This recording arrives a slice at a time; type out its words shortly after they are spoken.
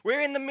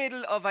in the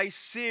middle of a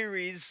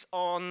series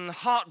on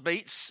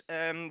heartbeats,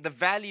 the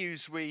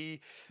values we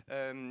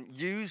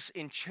use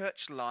in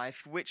church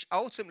life, which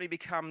ultimately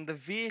become the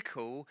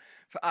vehicle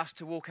for us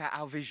to walk out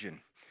our vision.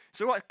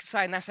 So we're not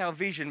saying that's our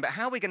vision, but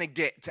how are we going to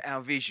get to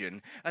our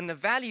vision? And the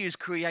values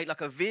create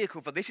like a vehicle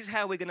for this is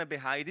how we're going to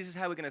behave, this is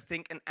how we're going to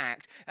think and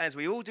act. And as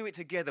we all do it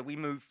together, we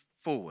move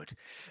forward.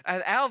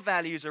 And our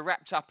values are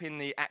wrapped up in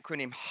the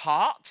acronym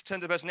HEART.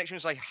 Turn to the person next to you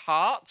and say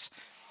HEART.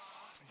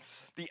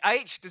 The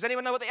H, does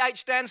anyone know what the H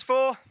stands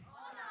for?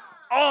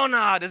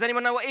 Honor. Does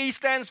anyone know what E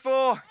stands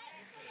for? Excellence.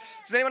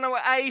 Does anyone know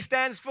what A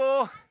stands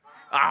for?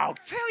 I'll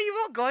tell you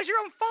what, guys, you're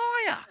on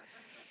fire.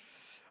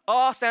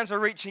 R stands for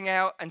reaching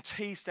out, and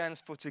T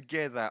stands for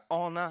together.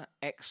 Honor,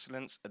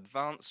 excellence,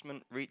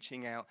 advancement,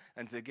 reaching out,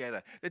 and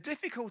together. The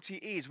difficulty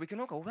is we can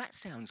all go, oh, that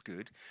sounds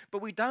good,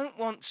 but we don't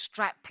want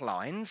strap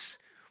lines.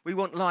 We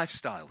want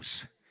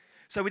lifestyles.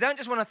 So we don't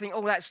just want to think,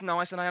 oh, that's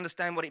nice, and I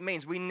understand what it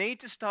means. We need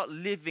to start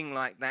living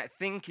like that,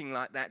 thinking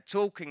like that,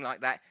 talking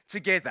like that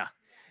together.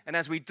 And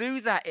as we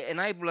do that, it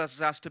enables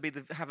us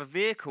to have a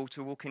vehicle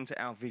to walk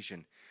into our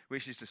vision,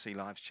 which is to see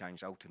lives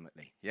changed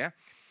ultimately, yeah?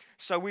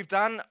 So we've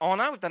done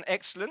honor, we've done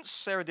excellence.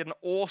 Sarah did an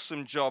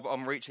awesome job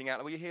on reaching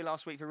out. Were you here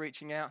last week for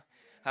reaching out?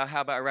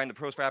 How about a round of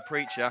applause for our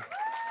preacher?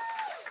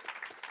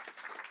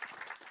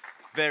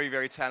 Very,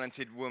 very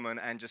talented woman,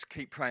 and just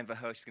keep praying for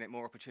her. She's going to get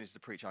more opportunities to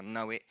preach. I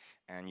know it,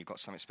 and you've got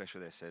something special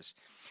there, Says.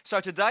 So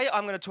today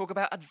I'm going to talk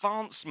about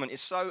advancement.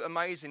 It's so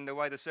amazing the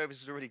way the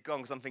service has already gone,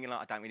 because I'm thinking, like,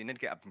 I don't really need to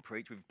get up and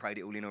preach. We've prayed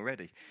it all in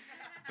already.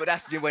 But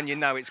that's when you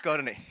know it's gone,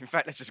 isn't it? In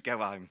fact, let's just go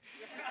home.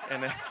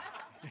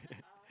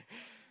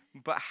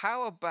 But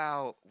how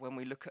about when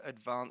we look at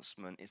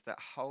advancement, is that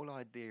whole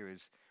idea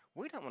is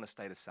we don't want to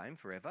stay the same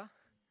forever.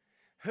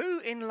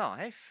 Who in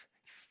life,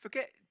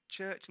 forget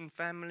church and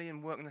family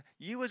and work,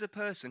 you as a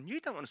person, you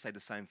don't want to stay the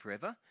same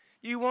forever.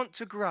 You want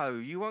to grow,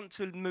 you want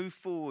to move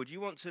forward, you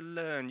want to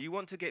learn, you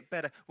want to get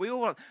better. We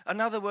all want,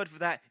 another word for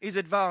that is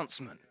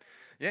advancement.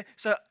 Yeah.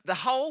 So the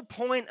whole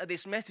point of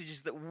this message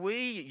is that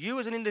you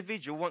as an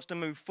individual wants to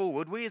move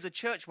forward, we as a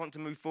church want to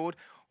move forward.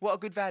 What a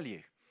good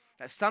value.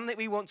 That's something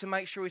we want to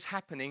make sure is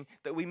happening,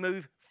 that we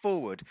move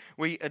forward,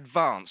 we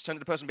advance. Turn to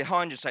the person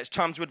behind you and say, it's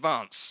time to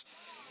advance.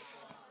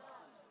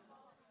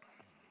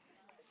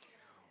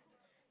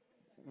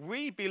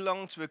 We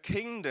belong to a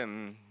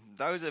kingdom.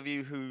 Those of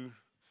you who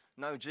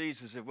know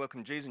Jesus, have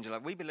welcomed Jesus into your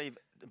life, we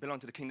belong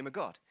to the kingdom of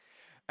God.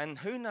 And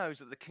who knows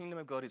that the kingdom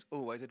of God is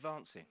always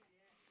advancing?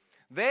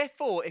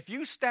 Therefore, if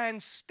you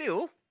stand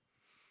still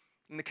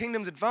and the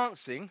kingdom's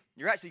advancing,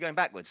 you're actually going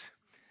backwards.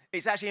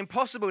 It's actually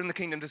impossible in the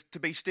kingdom to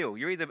be still.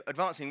 You're either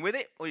advancing with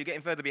it or you're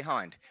getting further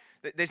behind.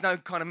 There's no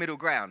kind of middle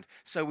ground.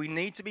 So we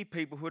need to be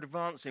people who are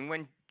advancing.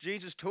 When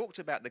Jesus talked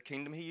about the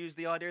kingdom, he used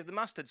the idea of the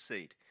mustard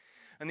seed.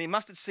 And the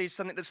mustard seed is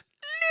something that's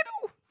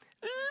little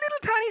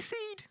tiny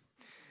seed.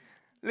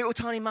 Little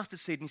tiny mustard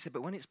seed. And he said,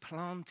 but when it's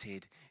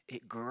planted,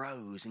 it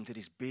grows into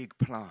this big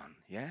plant,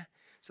 yeah?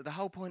 So the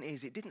whole point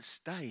is it didn't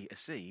stay a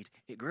seed,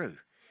 it grew.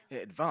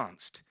 It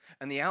advanced.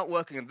 And the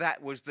outworking of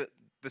that was that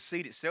the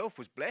seed itself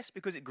was blessed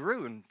because it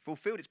grew and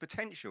fulfilled its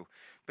potential.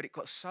 But it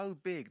got so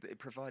big that it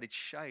provided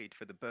shade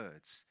for the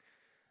birds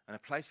and a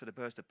place for the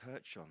birds to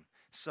perch on.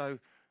 So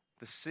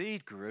the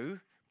seed grew,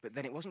 but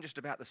then it wasn't just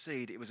about the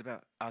seed, it was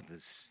about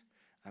others.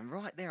 And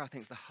right there, I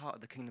think, is the heart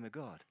of the kingdom of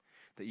God.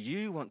 That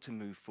you want to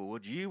move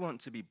forward, you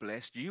want to be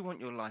blessed, you want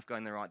your life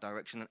going in the right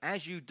direction. And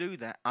as you do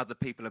that, other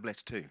people are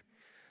blessed too.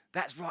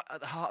 That's right at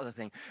the heart of the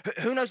thing.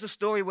 Who knows the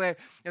story where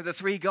the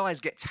three guys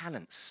get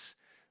talents,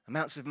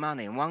 amounts of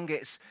money, and one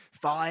gets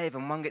 5,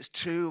 and one gets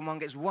 2, and one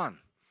gets 1.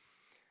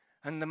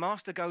 And the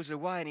master goes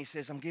away and he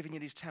says, I'm giving you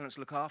these talents,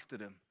 look after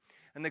them.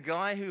 And the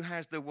guy who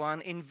has the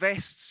 1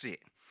 invests it.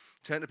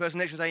 Turn to the person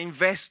next to you and say,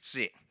 invests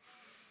it.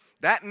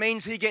 That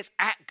means he gets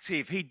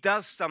active. He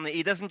does something.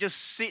 He doesn't just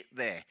sit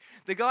there.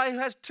 The guy who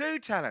has 2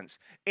 talents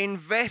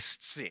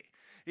invests it.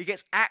 He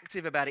gets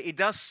active about it. He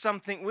does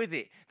something with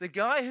it. The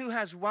guy who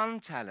has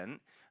 1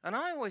 talent, and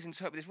I always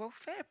interpret this, well,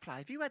 fair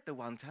play. If you had the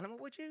 1 talent, what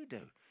would you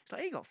do? It's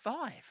like, he got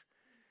 5.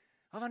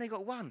 I've only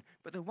got 1.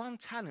 But the 1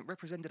 talent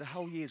represented a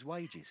whole year's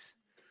wages.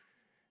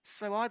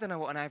 So I don't know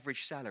what an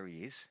average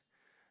salary is.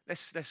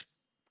 Let's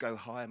go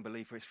high and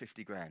believe for it's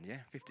 50 grand, yeah?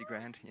 50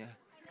 grand, yeah.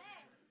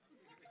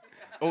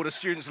 All the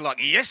students are like,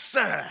 yes,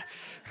 sir.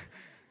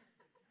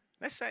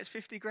 Let's say it's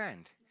 50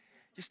 grand.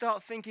 You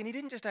start thinking, he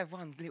didn't just have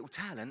 1 little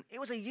talent. It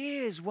was a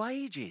year's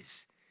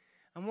wages.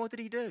 And what did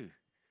he do?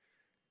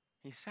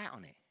 He sat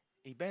on it.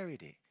 He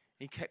buried it.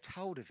 He kept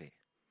hold of it.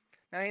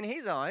 Now, in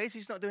his eyes,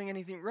 he's not doing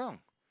anything wrong.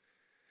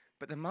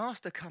 But the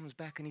master comes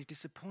back and he's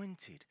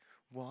disappointed.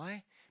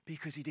 Why?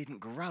 Because he didn't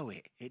grow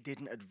it. It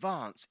didn't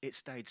advance. It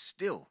stayed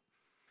still.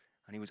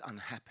 And he was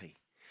unhappy.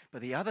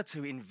 But the other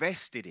 2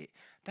 invested it.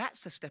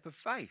 That's a step of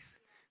faith.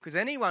 Because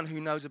anyone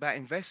who knows about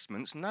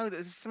investments knows that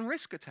there's some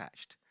risk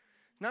attached.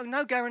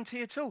 No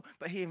guarantee at all.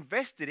 But he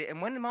invested it,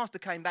 and when the master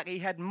came back, he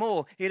had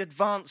more. He had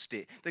advanced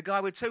it. The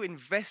guy with 2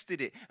 invested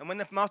it, and when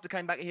the master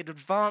came back, he had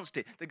advanced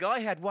it. The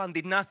guy who had 1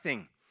 did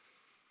nothing.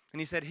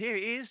 And he said, here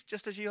it is,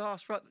 just as you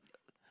asked, right? And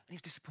he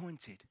was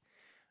disappointed.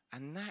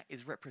 And that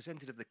is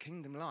representative of the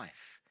kingdom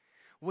life.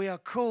 We are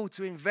called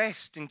to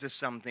invest into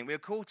something. We are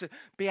called to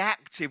be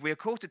active. We are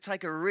called to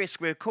take a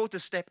risk. We are called to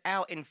step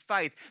out in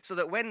faith so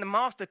that when the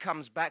master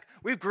comes back,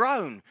 we've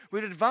grown,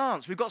 we've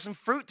advanced, we've got some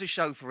fruit to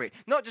show for it.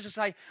 Not just to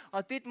say,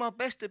 I did my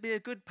best to be a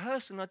good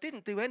person. I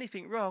didn't do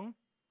anything wrong.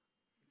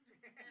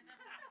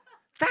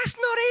 That's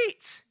not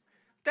it.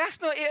 That's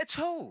not it at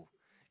all.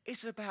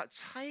 It's about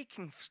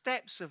taking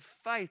steps of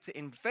faith to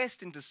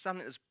invest into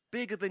something that's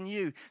bigger than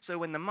you. So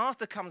when the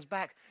master comes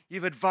back,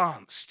 you've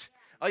advanced.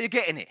 Are you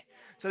getting it?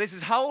 So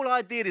this whole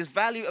idea, this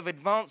value of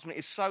advancement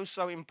is so,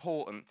 so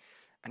important.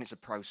 And it's a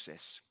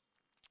process.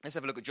 Let's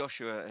have a look at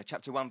Joshua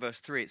chapter 1, verse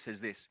 3. It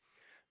says this.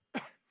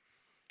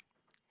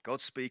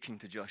 God speaking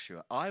to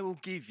Joshua, I will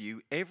give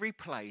you every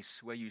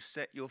place where you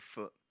set your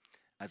foot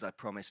as I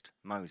promised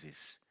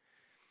Moses.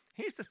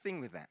 Here's the thing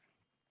with that.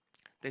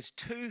 There's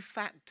two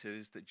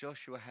factors that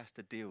Joshua has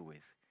to deal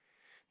with.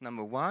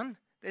 Number one,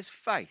 there's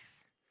faith.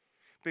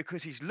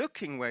 Because he's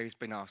looking where he's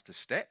been asked to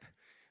step,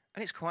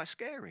 and it's quite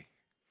scary.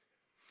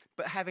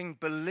 But having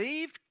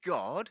believed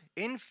God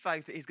in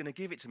faith that he's going to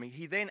give it to me,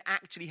 he then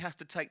actually has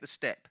to take the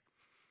step.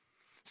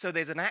 So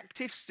there's an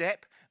active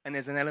step, and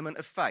there's an element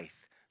of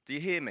faith. Do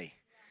you hear me?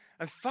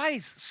 And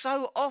faith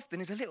so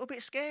often is a little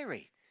bit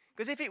scary.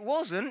 Because if it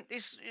wasn't,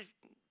 it's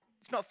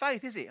not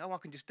faith, is it? Oh, I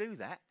can just do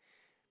that.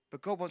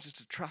 But God wants us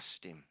to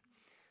trust him.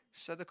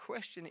 So the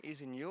question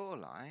is, in your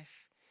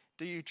life,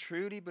 do you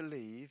truly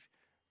believe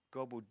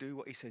God will do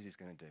what he says he's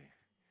going to do?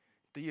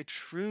 Do you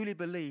truly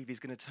believe he's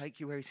going to take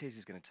you where he says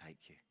he's going to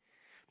take you?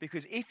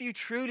 Because if you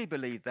truly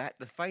believe that,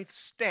 the faith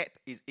step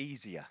is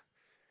easier.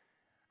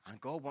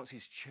 And God wants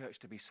his church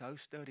to be so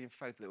sturdy in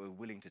faith that we're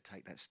willing to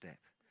take that step.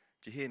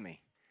 Do you hear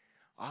me?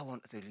 I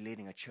want to be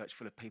leading a church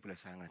full of people who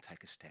say, I'm going to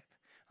take a step.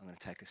 I'm going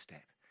to take a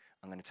step.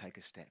 I'm going to take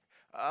a step.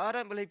 I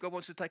don't believe God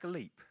wants to take a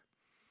leap.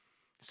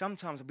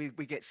 Sometimes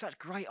we get such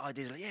great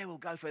ideas, like, yeah, we'll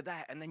go for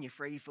that, and then you're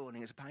free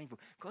falling, it's painful.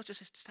 God just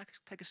says,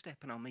 take a step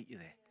and I'll meet you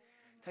there.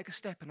 Take a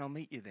step and I'll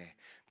meet you there.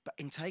 But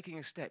in taking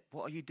a step,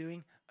 what are you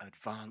doing?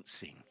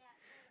 Advancing.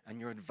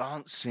 And you're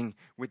advancing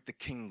with the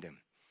kingdom.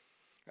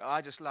 I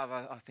just love,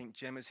 I think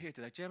Gemma's here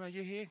today. Gemma, are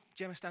you here?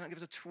 Gemma, stand up and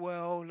give us a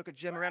twirl. Look at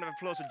Gemma, round of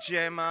applause for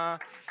Gemma.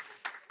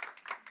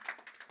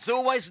 It's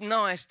always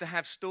nice to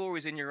have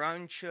stories in your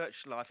own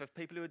church life of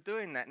people who are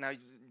doing that. Now,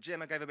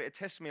 Gemma gave a bit of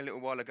testimony a little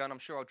while ago, and I'm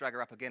sure I'll drag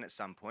her up again at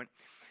some point.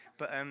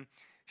 But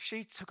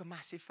she took a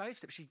massive faith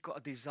step. She got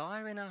a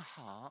desire in her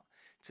heart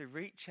to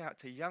reach out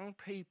to young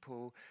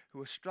people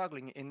who are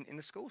struggling in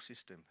the school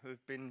system, who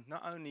have been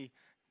not only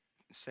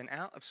sent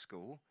out of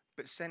school,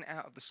 but sent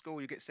out of the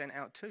school you get sent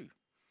out to.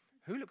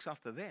 Who looks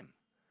after them?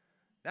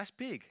 That's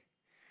big.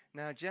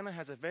 Now, Gemma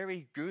has a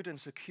very good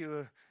and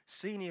secure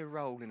senior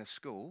role in a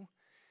school.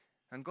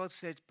 And God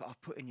said, but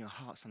I've put in your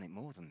heart something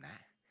more than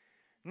that.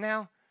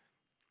 Now,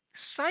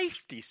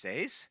 safety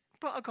says,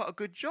 but I've got a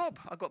good job.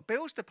 I've got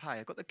bills to pay.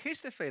 I've got the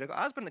kids to feed. I've got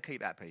a husband to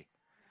keep happy.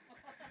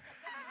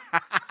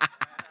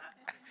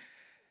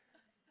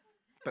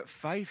 But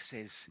faith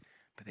says,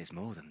 but there's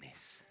more than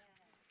this.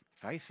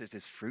 Faith says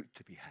there's fruit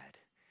to be had.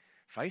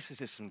 Faith says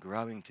there's some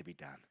growing to be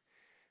done.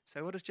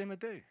 So what does Gemma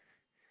do?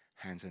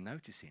 Hands her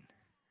notice in.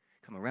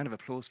 Come on, a round of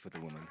applause for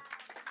the woman.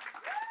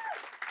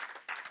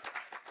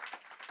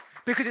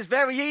 Because it's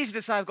very easy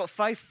to say I've got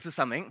faith for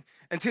something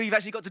until you've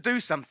actually got to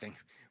do something,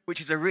 which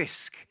is a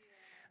risk.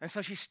 And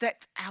so she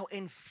stepped out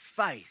in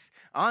faith.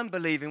 I'm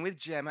believing with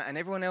Gemma and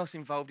everyone else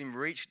involved in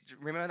Reach.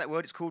 Remember that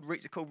word? It's called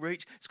Reach. It's called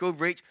Reach. It's called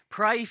Reach.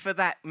 Pray for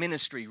that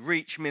ministry,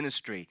 Reach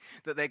Ministry,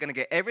 that they're going to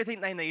get everything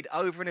they need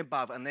over and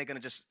above, and they're going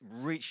to just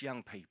reach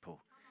young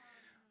people.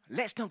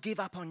 Let's not give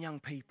up on young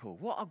people.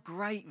 What a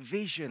great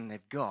vision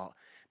they've got.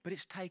 But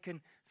it's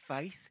taken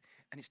faith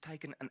and it's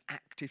taken an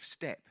active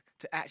step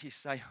to actually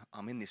say,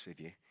 I'm in this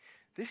with you.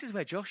 This is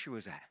where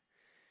Joshua's at.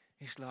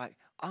 It's like,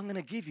 I'm going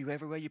to give you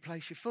everywhere you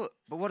place your foot.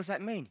 But what does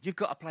that mean? You've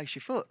got to place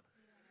your foot.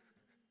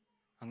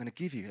 I'm going to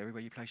give you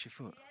everywhere you place your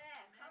foot.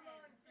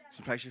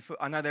 You place your foot.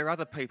 I know there are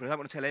other people. I don't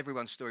want to tell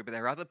everyone's story, but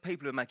there are other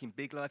people who are making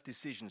big life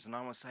decisions. And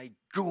I want to say,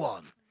 go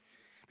on.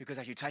 Because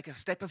as you take a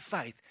step of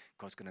faith,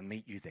 God's going to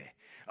meet you there.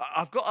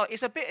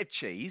 It's a bit of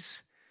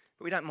cheese,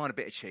 but we don't mind a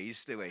bit of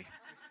cheese, do we?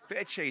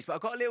 Bit of cheese, but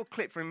I've got a little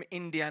clip from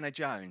Indiana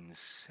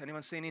Jones.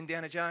 Anyone seen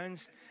Indiana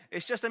Jones?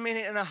 It's just a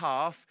minute and a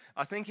half.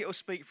 I think it'll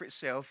speak for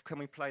itself. Can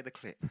we play the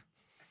clip?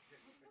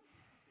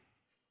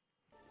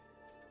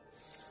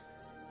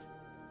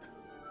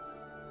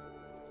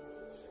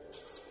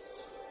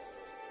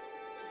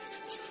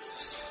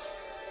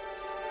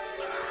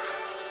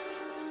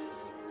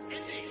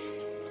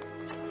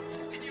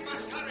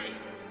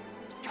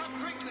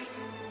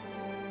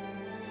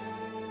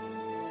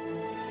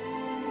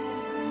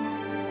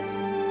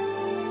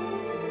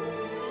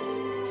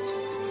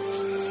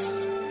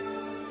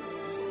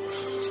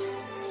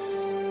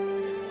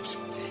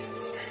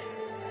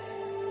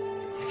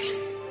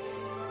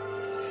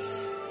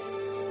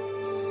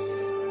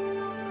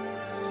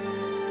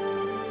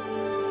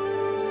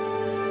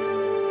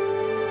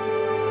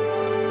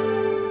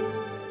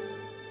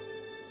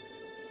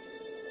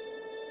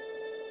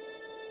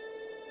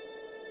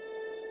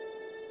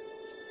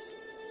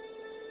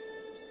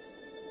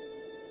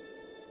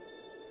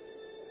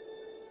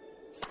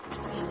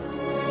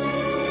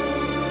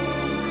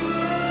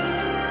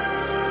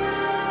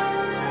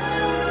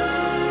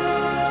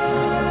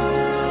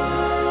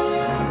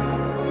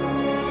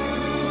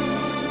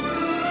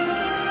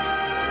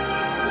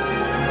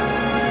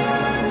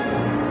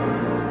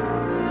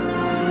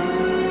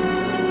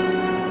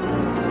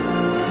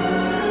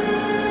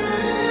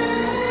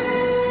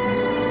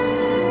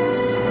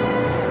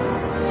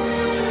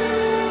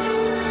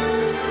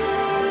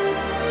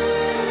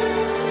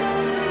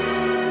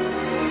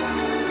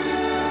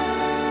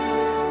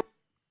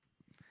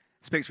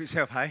 Speaks for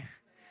itself, hey?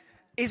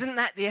 Isn't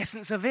that the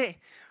essence of it?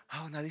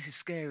 Oh, no, this is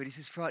scary, this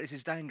is frightening, this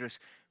is dangerous.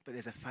 But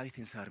there's a faith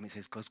inside of me that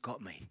says, God's got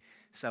me.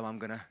 So I'm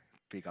going to...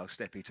 Big old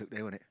step he took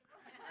there, wasn't it?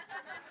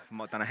 I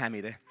might have done a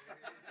hammy there.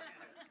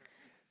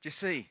 Do you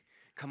see?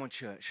 Come on,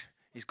 church.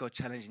 Is God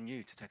challenging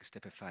you to take a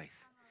step of faith?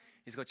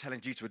 Is God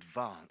challenging you to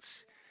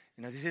advance?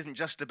 You know, this isn't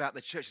just about the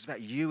church. It's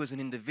about you as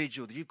an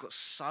individual. You've got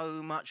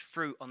so much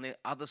fruit on the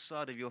other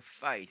side of your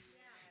faith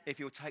if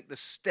you'll take the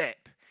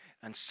step.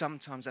 And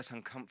sometimes that's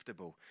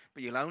uncomfortable.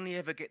 But you'll only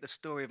ever get the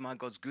story of my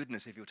God's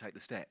goodness if you'll take the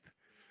step.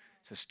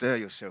 So stir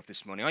yourself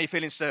this morning. Are you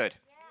feeling stirred?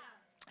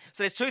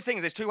 So there's two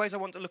things. There's two ways I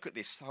want to look at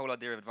this whole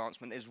idea of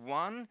advancement. There's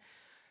one,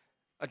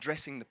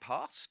 addressing the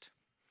past.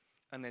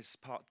 And there's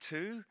part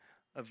two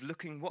of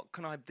looking what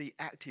can I be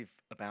active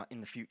about in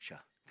the future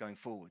going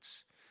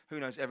forwards. Who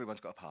knows? Everyone's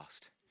got a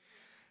past.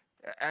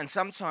 And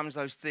sometimes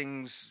those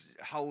things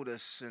hold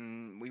us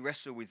and we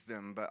wrestle with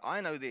them. But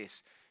I know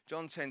this.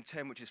 John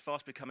 10:10, which is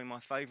fast becoming my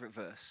favourite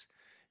verse,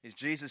 is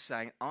Jesus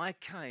saying, I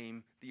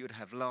came that you would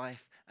have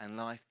life and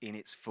life in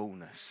its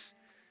fullness.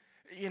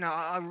 You know,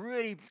 I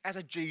really, as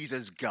a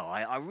Jesus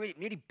guy, it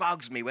really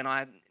bugs me when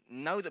I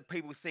know that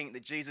people think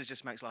that Jesus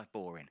just makes life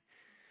boring.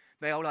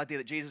 The whole idea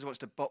that Jesus wants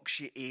to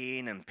box you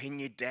in and pin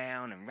you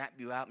down and wrap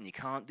you up and you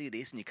can't do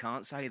this and you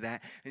can't say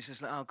that. And it's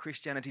just like, oh,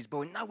 Christianity's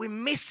boring. No, we're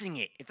missing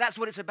it, if that's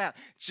what it's about.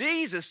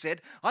 Jesus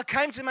said, I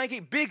came to make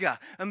it bigger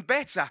and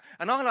better.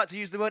 And I like to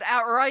use the word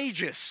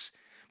outrageous.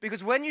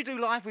 Because when you do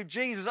life with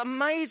Jesus,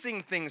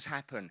 amazing things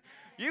happen.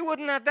 You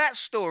wouldn't have that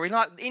story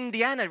like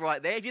Indiana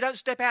right there if you don't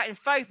step out in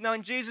faith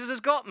knowing Jesus has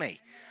got me.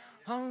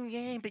 Oh,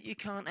 yeah, but you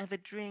can't have a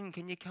drink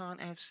and you can't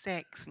have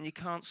sex and you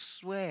can't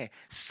swear.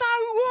 So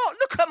what?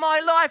 Look at my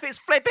life. It's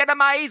flipping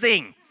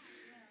amazing.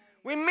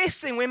 We're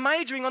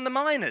majoring on the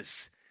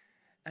minors.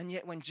 And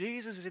yet when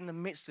Jesus is in the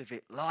midst of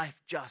it, life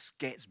just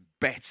gets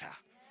better.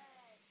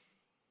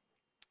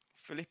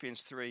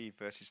 Philippians 3,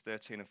 verses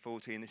 13 and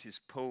 14. This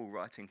is Paul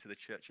writing to the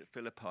church at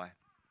Philippi.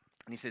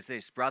 And he says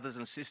this, brothers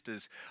and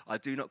sisters, I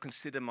do not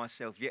consider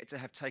myself yet to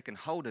have taken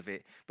hold of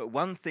it, but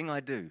one thing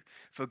I do,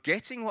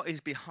 forgetting what is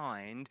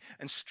behind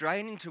and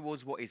straining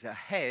towards what is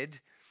ahead,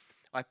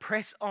 I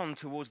press on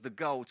towards the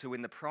goal to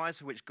win the prize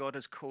for which God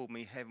has called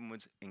me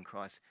heavenwards in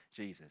Christ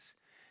Jesus.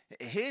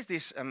 Here's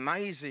this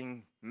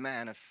amazing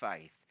man of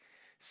faith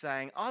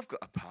saying, I've got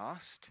a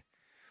past,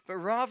 but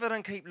rather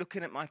than keep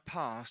looking at my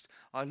past,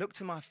 I look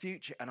to my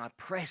future and I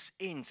press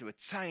in to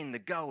attain the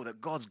goal that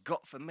God's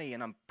got for me,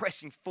 and I'm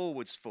pressing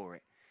forwards for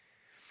it.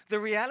 The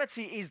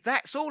reality is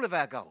that's all of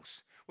our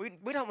goals. We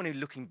don't want to be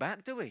looking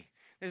back, do we?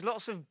 There's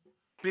lots of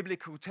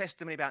biblical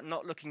testimony about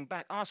not looking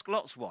back. Ask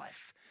Lot's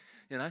wife.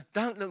 You know,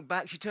 don't look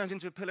back, she turns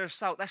into a pillar of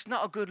salt. That's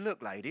not a good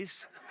look,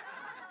 ladies.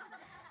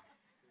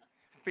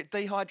 Bit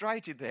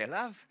dehydrated there,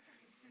 love.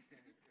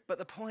 But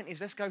the point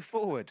is, let's go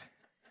forward.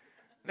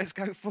 Let's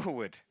go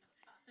forward.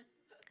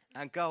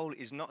 Our goal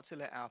is not to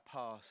let our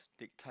past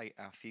dictate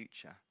our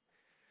future.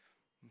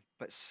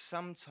 But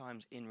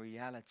sometimes in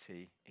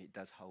reality, it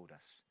does hold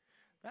us.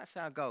 That's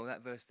our goal,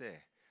 that verse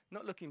there.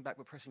 Not looking back,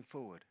 but pressing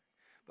forward.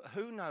 But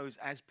who knows,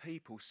 as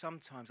people,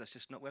 sometimes that's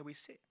just not where we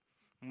sit.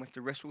 And we have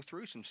to wrestle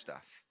through some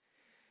stuff.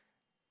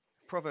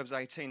 Proverbs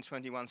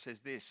 18:21 says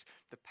this,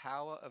 the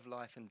power of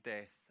life and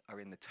death are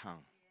in the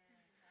tongue.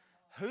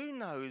 Who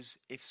knows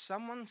if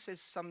someone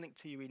says something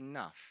to you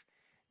enough,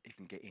 it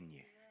can get in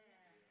you.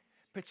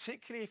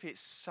 Particularly if it's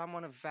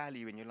someone of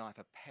value in your life,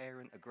 a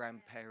parent, a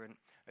grandparent,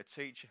 a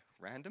teacher,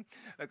 random,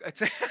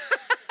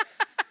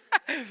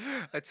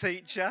 a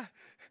teacher,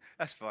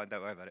 that's fine,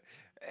 don't worry about it,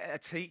 a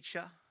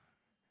teacher,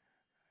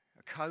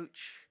 a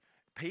coach,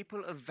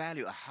 people of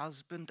value, a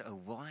husband, a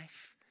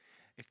wife.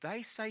 If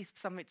they say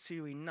something to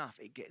you enough,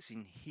 it gets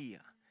in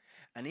here.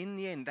 And in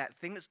the end, that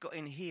thing that's got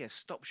in here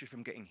stops you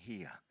from getting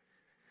here.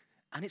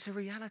 And it's a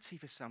reality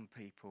for some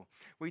people.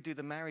 We do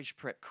the marriage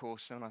prep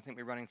course, and I think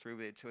we're running through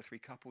with 2 or 3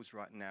 couples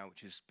right now,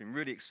 which has been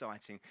really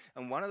exciting.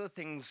 And one of the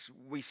things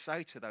we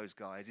say to those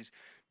guys is,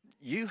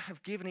 you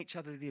have given each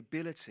other the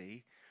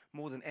ability,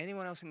 more than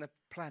anyone else on the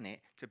planet,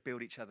 to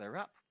build each other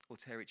up or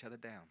tear each other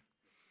down.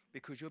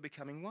 Because you're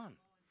becoming one.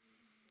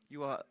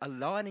 You are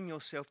aligning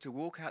yourself to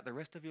walk out the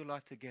rest of your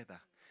life together.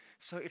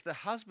 So if the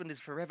husband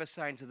is forever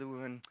saying to the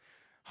woman,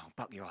 oh,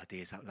 buck your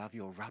ideas up, love,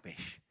 you're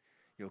rubbish.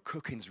 Your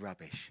cooking's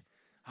rubbish.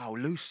 Oh,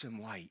 lose some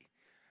weight.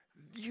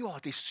 You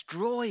are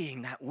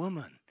destroying that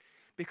woman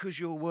because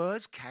your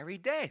words carry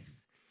death.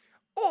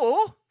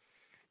 Or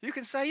you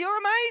can say, you're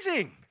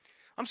amazing.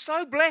 I'm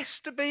so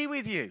blessed to be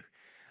with you.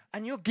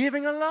 And you're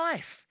giving a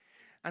life.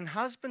 And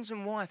husbands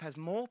and wife has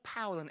more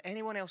power than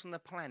anyone else on the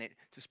planet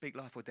to speak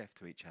life or death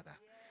to each other.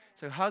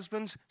 So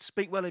husbands,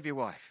 speak well of your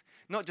wife.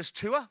 Not just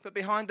to her, but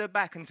behind her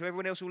back and to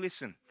everyone else who will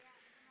listen.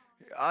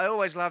 I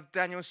always loved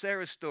Daniel and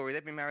Sarah's story.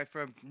 They've been married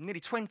for nearly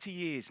 20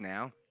 years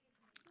now.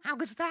 How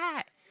good's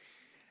that?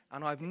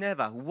 And I've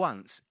never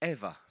once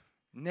ever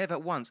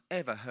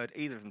heard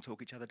either of them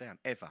talk each other down,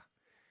 ever.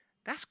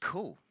 That's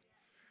cool,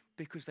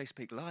 because they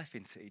speak life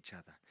into each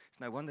other.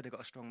 It's no wonder they've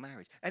got a strong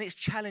marriage. And it's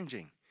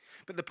challenging.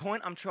 But the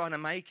point I'm trying to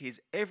make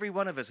is every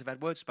one of us have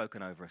had words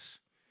spoken over us.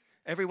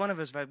 Every one of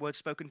us have had words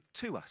spoken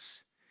to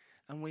us.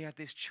 And we have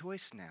this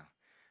choice now.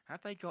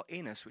 Have they got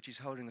in us which is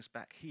holding us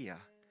back here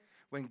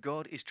when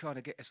God is trying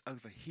to get us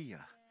over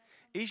here?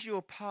 Is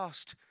your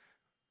past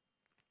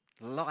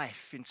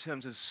life in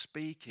terms of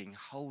speaking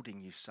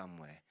holding you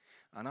somewhere?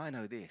 And I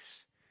know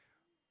this.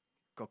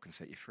 God can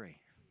set you free.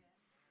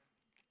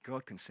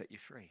 God can set you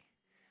free.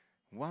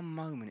 One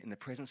moment in the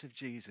presence of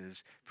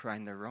Jesus,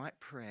 praying the right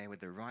prayer with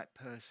the right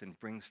person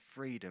brings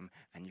freedom,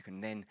 and you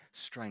can then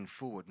strain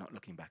forward, not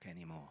looking back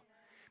anymore.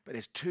 But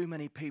there's too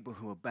many people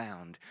who are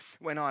bound.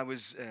 When I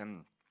was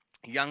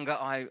younger,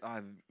 I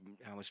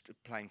was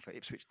playing for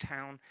Ipswich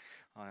Town.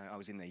 I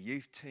was in their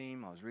youth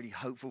team. I was really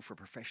hopeful for a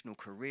professional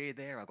career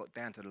there. I got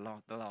down to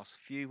the last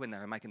few when they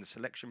were making the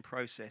selection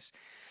process.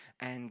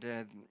 And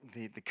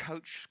the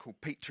coach, called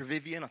Pete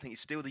Trevivian, I think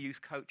he's still the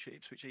youth coach at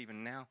Ipswich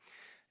even now,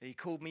 he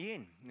called me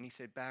in and he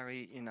said,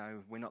 Barry,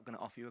 we're not going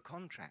to offer you a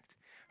contract.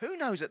 Who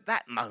knows at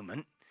that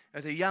moment,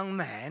 as a young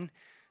man,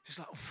 just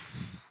like,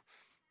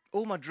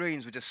 all my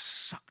dreams were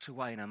just sucked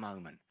away in a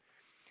moment.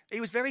 He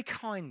was very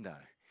kind,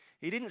 though.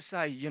 He didn't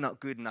say, you're not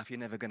good enough, you're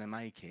never going to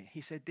make it. He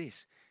said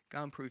this,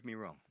 go and prove me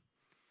wrong.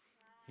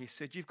 He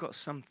said, you've got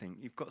something,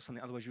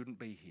 otherwise you wouldn't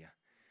be here.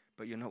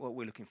 But you're not what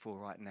we're looking for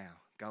right now.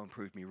 Go and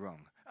prove me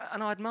wrong.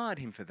 And I admired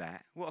him for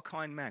that. What a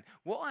kind man.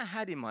 What I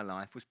had in my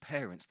life was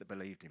parents that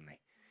believed in me.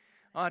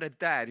 I had a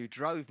dad who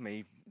drove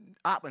me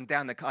up and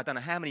down the car. I don't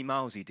know how many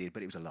miles he did,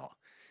 but it was a lot.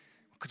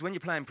 Because when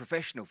you're playing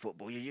professional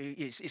football,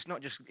 it's not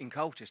just in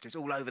Colchester, it's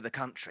all over the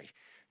country.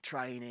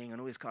 Training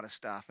and all this kind of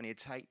stuff. And he'd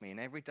take me, and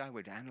every day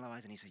we'd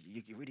analyse, and he'd say,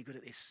 you're really good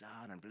at this,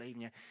 son, and believe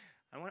in you.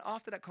 And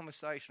after that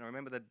conversation, I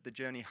remember the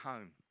journey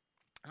home.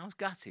 And I was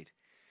gutted.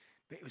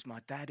 But it was my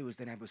dad who was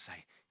then able to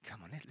say, come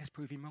on, let's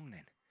prove him wrong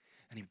then.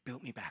 And he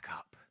built me back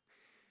up.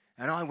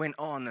 And I went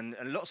on, and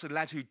lots of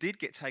lads who did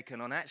get taken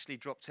on actually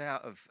dropped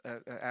out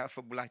of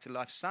football later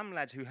life. Some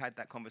lads who had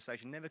that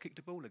conversation never kicked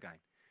a ball again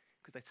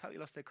because they totally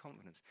lost their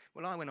confidence.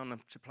 Well, I went on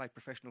to play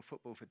professional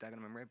football for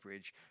Dagenham and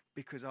Redbridge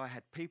because I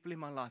had people in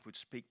my life who would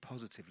speak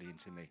positively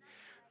into me.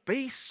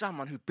 Be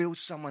someone who builds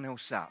someone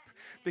else up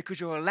because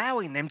you're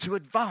allowing them to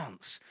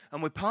advance.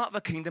 And we're part of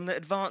a kingdom that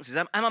advances.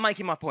 Am I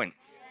making my point?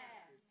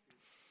 Yeah.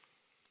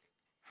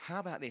 How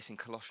about this in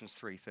Colossians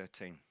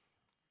 3:13?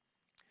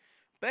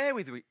 Bear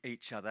with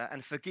each other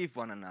and forgive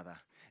one another.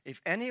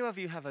 If any of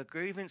you have a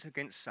grievance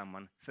against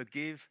someone,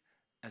 forgive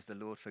as the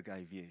Lord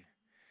forgave you.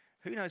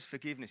 Who knows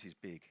forgiveness is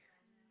big?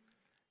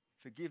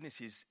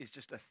 Forgiveness is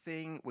just a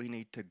thing we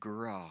need to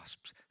grasp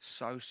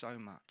so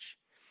much.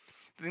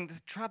 The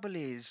trouble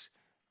is,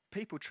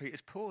 people treat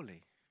us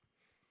poorly.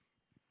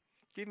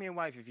 Give me a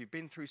wave if you've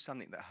been through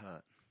something that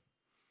hurt.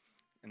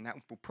 And that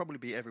will probably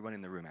be everyone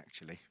in the room,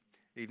 actually,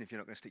 even if you're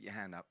not going to stick your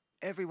hand up.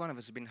 Every one of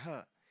us has been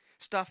hurt.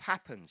 Stuff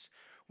happens.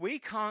 We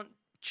can't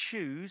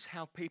choose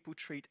how people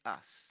treat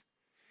us,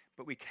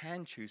 but we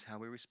can choose how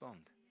we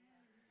respond.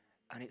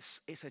 And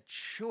it's a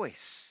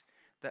choice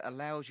that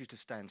allows you to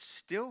stand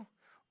still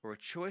or a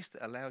choice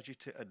that allows you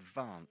to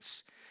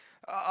advance.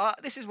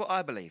 This is what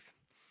I believe.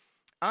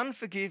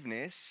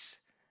 Unforgiveness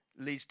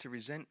leads to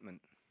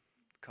resentment.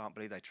 Can't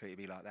believe they treated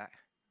me like that.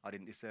 I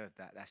didn't deserve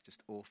that. That's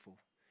just awful.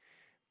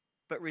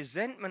 But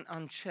resentment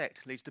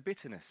unchecked leads to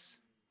bitterness.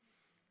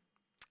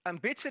 And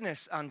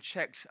bitterness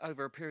unchecked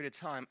over a period of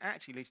time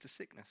actually leads to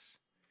sickness.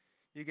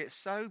 You get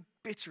so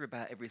bitter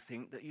about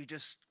everything that you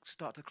just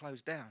start to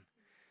close down.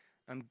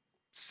 And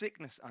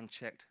sickness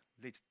unchecked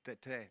leads to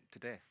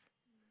death.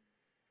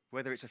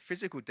 Whether it's a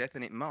physical death,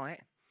 and it might,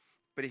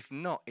 but if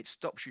not, it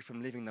stops you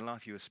from living the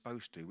life you were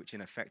supposed to, which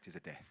in effect is a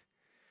death.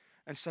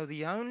 And so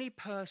the only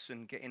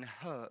person getting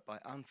hurt by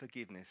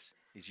unforgiveness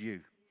is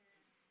you.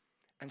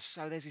 And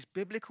so there's this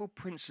biblical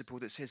principle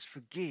that says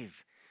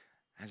forgive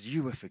as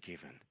you were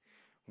forgiven.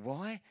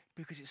 Why?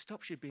 Because it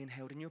stops you being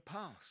held in your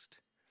past.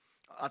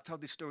 I've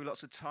told this story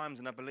lots of times,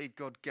 and I believe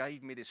God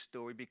gave me this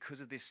story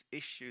because of this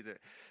issue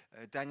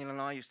that Daniel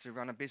and I used to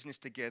run a business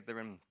together,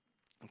 and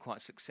I'm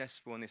quite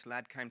successful, and this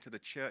lad came to the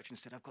church and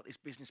said, I've got this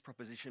business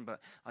proposition,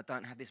 but I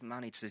don't have this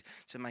money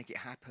to make it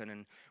happen.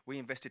 And we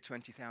invested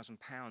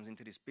 £20,000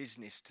 into this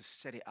business to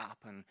set it up,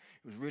 and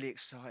it was really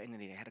exciting,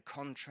 and he had a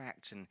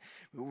contract, and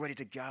we were all ready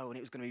to go, and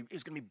it was going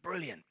to be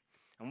brilliant.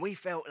 And we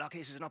felt like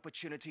this is an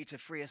opportunity to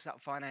free us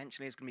up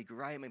financially. It's going to be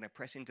great. We're going to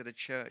press into the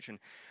church, and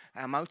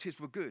our motives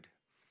were good.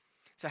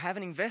 So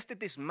having invested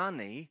this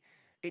money,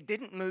 it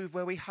didn't move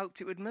where we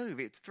hoped it would move.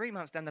 It's 3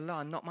 months down the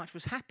line, not much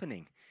was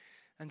happening.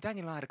 And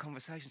Daniel and I had a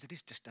conversation and said,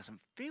 this just doesn't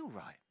feel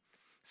right.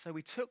 So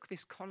we took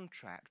this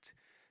contract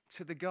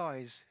to the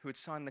guys who had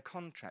signed the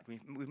contract.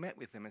 We met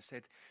with them and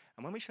said,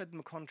 and when we showed them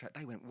the contract,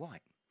 they went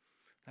white.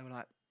 They were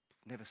like,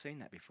 never seen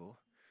that before.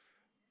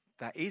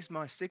 That is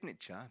my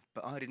signature,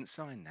 but I didn't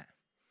sign that.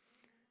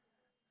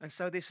 And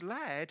so this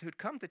lad who'd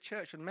come to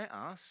church and met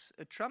us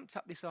had trumped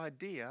up this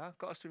idea,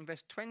 got us to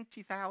invest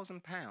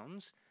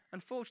 £20,000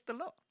 and forged the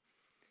lot.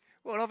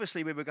 Well,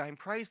 obviously we were going,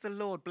 praise the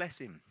Lord, bless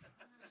him.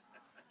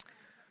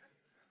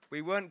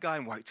 We weren't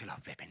going, wait till I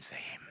flip and see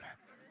him.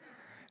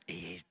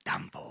 He is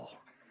done for.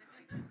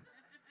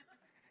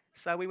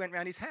 So we went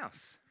round his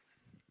house.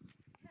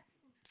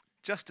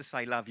 just to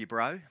say, love you,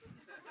 bro.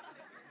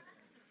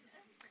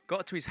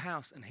 Got to his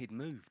house and he'd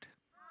moved.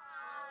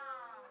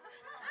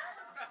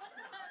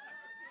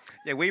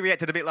 Yeah, we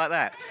reacted a bit like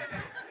that.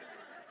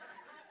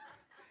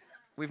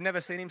 We've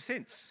never seen him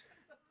since.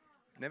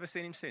 Never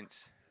seen him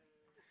since.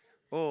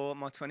 Or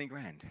my 20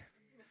 grand.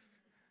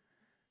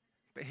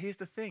 But here's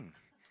the thing.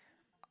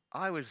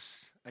 I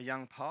was a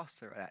young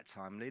pastor at that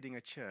time, leading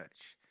a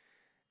church.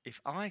 If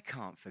I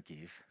can't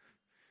forgive,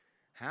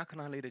 how can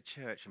I lead a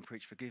church and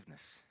preach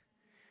forgiveness?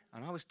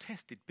 And I was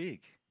tested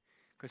big,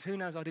 because who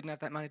knows, I didn't have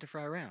that money to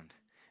throw around.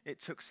 It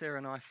took Sarah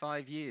and I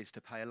 5 years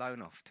to pay a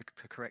loan off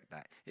to correct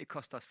that. It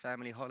cost us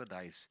family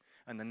holidays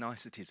and the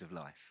niceties of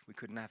life. We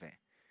couldn't have it.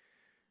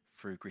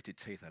 Through gritted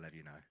teeth, I'll have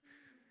you know.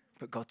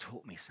 But God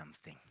taught me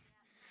something.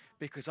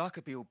 Because I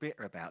could be all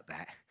bitter about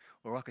that,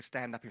 or I could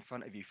stand up in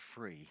front of you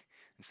free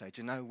and say,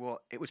 do you know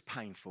what? It was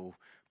painful,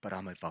 but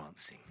I'm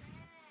advancing.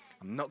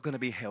 I'm not going to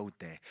be held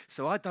there.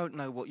 So I don't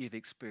know what you've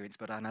experienced,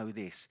 but I know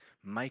this.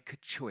 Make a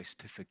choice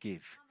to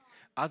forgive.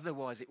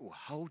 Otherwise, it will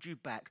hold you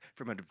back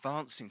from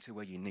advancing to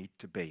where you need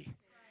to be.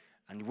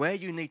 And where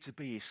you need to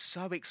be is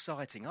so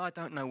exciting. I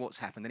don't know what's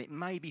happened, and it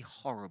may be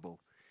horrible,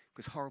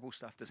 because horrible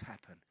stuff does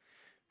happen.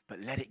 But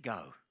let it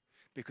go,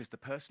 because the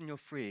person you're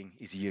freeing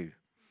is you.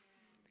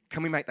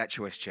 Can we make that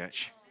choice,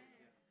 church?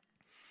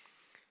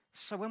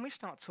 So when we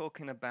start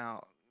talking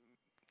about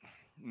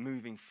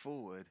moving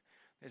forward,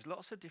 there's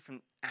lots of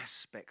different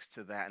aspects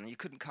to that, and you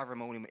couldn't cover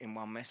them all in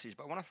one message,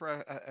 but I want to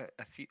throw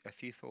a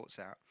few thoughts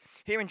out.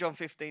 Here in John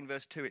 15,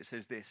 verse 2, it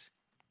says this.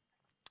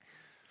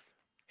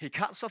 He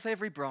cuts off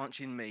every branch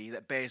in me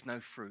that bears no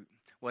fruit.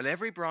 Well,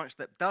 every branch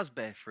that does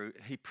bear fruit,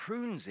 he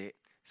prunes it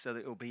so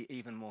that it will be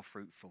even more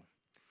fruitful.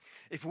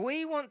 If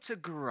we want to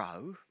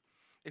grow,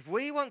 if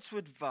we want to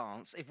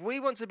advance, if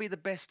we want to be the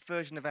best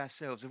version of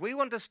ourselves, if we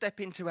want to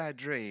step into our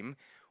dream,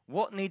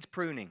 what needs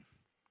pruning?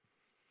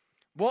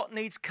 What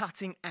needs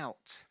cutting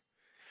out?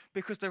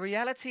 Because the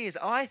reality is,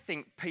 I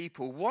think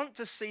people want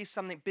to see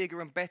something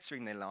bigger and better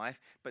in their life,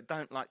 but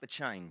don't like the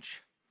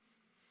change.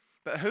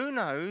 But who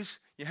knows,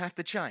 you have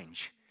to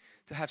change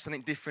to have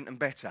something different and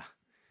better.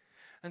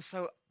 And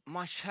so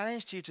my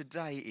challenge to you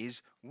today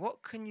is,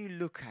 what can you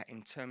look at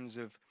in terms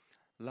of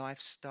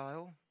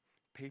lifestyle,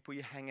 people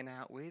you're hanging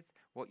out with,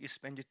 what you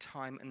spend your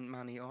time and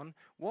money on?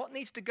 What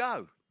needs to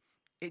go?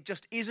 It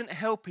just isn't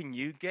helping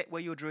you get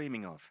where you're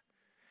dreaming of.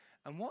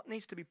 And what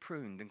needs to be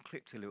pruned and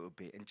clipped a little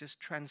bit and just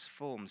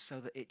transformed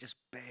so that it just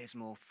bears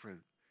more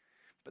fruit?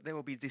 But there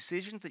will be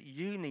decisions that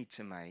you need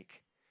to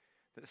make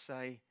that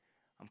say,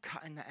 I'm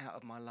cutting that out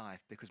of my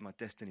life because my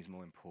destiny is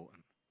more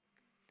important.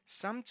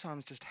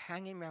 Sometimes just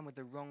hanging around with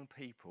the wrong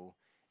people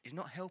is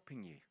not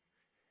helping you.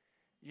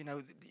 You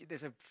know,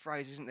 there's a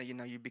phrase, isn't there,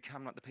 you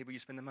become like the people you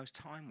spend the most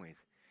time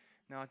with.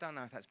 Now, I don't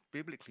know if that's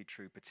biblically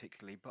true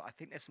particularly, but I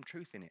think there's some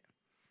truth in it.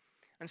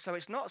 And so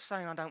it's not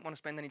saying I don't want to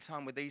spend any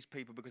time with these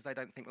people because they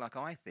don't think like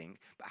I think,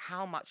 but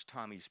how much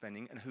time are you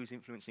spending and who's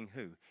influencing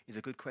who is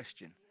a good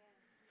question.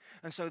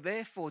 And so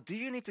therefore, do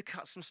you need to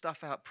cut some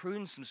stuff out,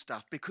 prune some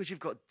stuff, because you've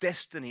got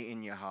destiny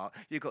in your heart,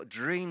 you've got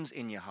dreams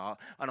in your heart,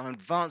 and I'm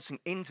advancing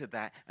into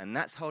that, and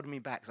that's holding me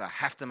back, so I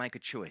have to make a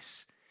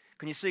choice.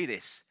 Can you see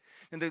this?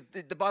 And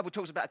the Bible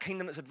talks about a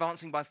kingdom that's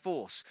advancing by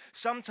force.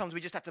 Sometimes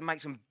we just have to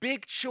make some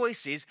big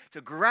choices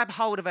to grab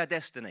hold of our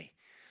destiny.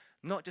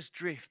 Not just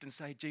drift and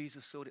say,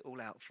 Jesus sorted it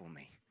all out for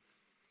me.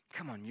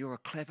 Come on, you're a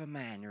clever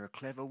man, you're a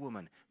clever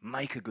woman.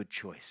 Make a good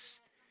choice.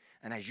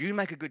 And as you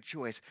make a good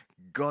choice,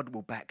 God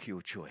will back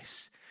your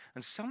choice.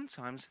 And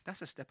sometimes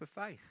that's a step of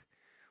faith.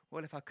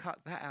 Well, if I cut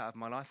that out of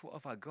my life, what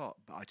have I got?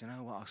 But I don't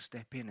know what, I'll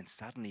step in and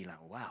suddenly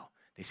like, wow,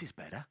 this is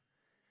better.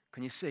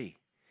 Can you see?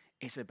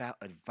 It's about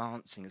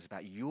advancing. It's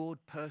about your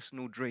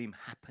personal dream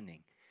happening.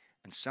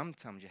 And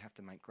sometimes you have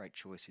to make great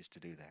choices to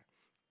do that.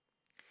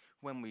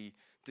 When we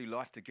do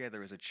life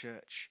together as a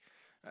church,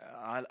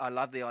 I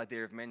love the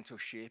idea of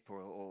mentorship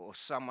or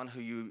someone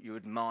who you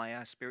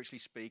admire, spiritually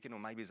speaking, or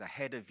maybe is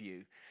ahead of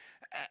you.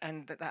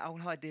 And that whole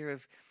idea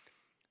of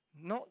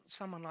not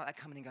someone like that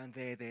coming and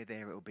going,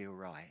 there, it'll be all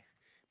right.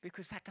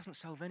 Because that doesn't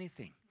solve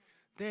anything.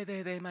 There,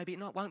 maybe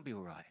it won't be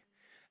all right.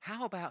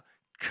 How about,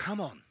 come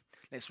on,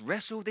 let's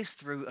wrestle this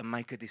through and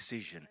make a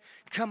decision.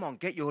 Come on,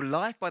 get your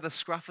life by the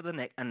scruff of the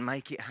neck and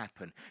make it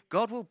happen.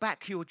 God will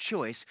back your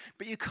choice,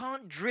 but you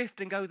can't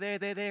drift and go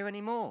there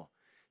anymore.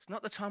 It's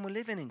not the time we're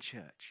living in,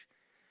 church.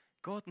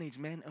 God needs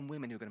men and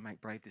women who are going to make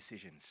brave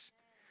decisions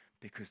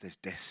because there's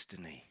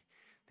destiny.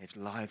 There's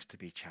lives to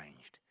be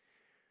changed.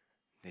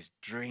 There's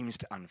dreams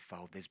to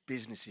unfold. There's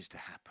businesses to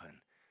happen.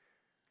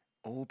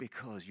 All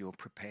because you're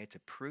prepared to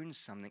prune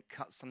something,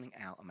 cut something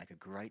out and make a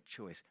great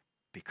choice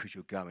because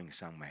you're going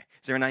somewhere.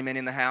 Is there an amen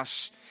in the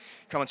house?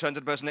 Come on, turn to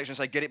the person next to you and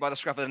say, get it by the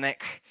scruff of the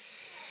neck.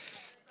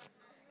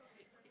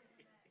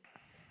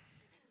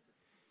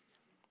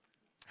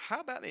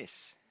 How about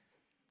this?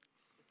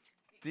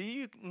 Do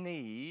you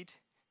need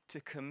to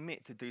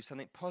commit to do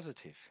something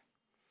positive?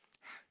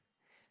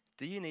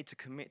 Do you need to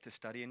commit to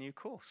study a new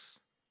course?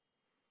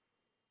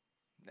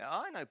 Now,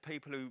 I know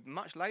people who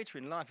much later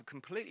in life have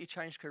completely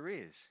changed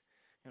careers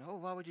You know, oh,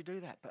 why would you do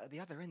that? But at the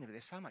other end of it,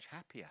 they're so much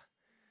happier.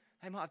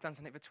 They might have done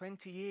something for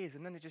 20 years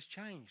and then they just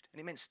changed. And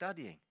it meant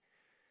studying.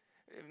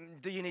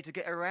 Do you need to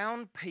get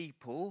around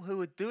people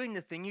who are doing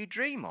the thing you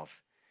dream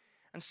of?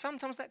 And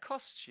sometimes that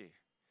costs you.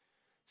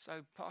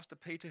 So Pastor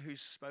Peter,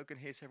 who's spoken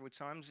here several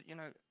times, you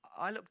know,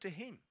 I look to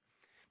him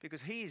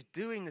because he is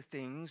doing the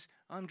things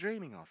I'm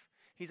dreaming of.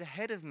 He's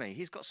ahead of me.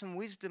 He's got some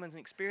wisdom and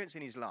experience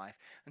in his life.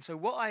 And so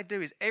what I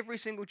do is every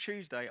single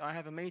Tuesday, I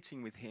have a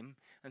meeting with him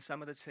and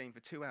some of the team for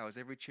 2 hours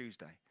every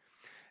Tuesday.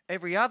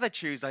 Every other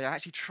Tuesday, I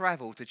actually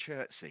travel to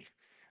Chertsey.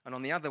 And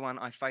on the other one,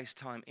 I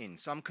FaceTime in.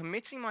 So I'm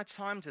committing my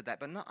time to that.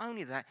 But not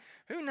only that,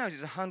 who knows,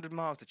 it's 100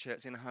 miles to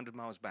Chertsey and 100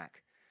 miles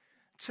back.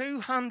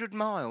 200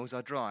 miles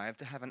I drive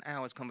to have an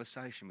hour's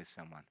conversation with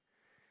someone.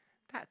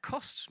 That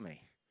costs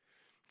me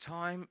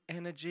time,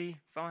 energy,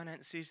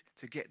 finances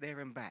to get there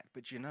and back.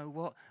 But you know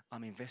what?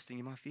 I'm investing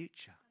in my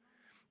future.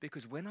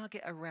 Because when I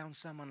get around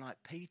someone like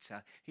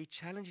Peter, he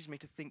challenges me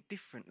to think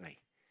differently.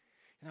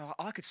 You know,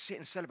 I could sit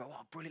and celebrate,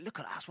 oh, brilliant, look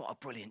at us, what a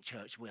brilliant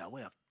church we are.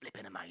 We are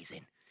flipping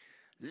amazing.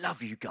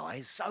 Love you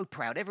guys, so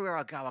proud. Everywhere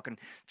I go, I can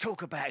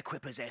talk about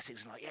Equippers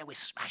Essex. Like, yeah, we're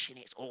smashing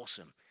it, it's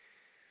awesome.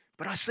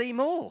 But I see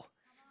more.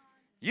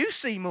 You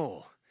see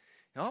more.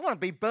 You know, I want to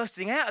be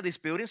bursting out of this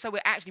building, so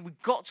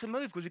we've got to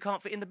move because we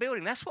can't fit in the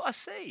building. That's what I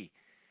see.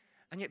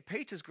 And yet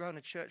Peter's grown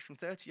a church from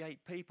 38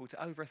 people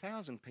to over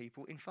 1,000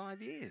 people in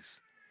 5 years.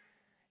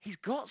 He's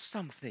got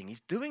something.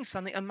 He's doing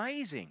something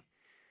amazing.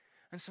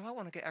 And so I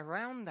want to get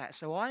around that.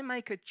 So I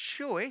make a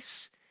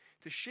choice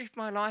to shift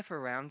my life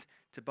around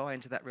to buy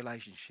into that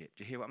relationship.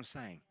 Do you hear what I'm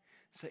saying?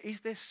 So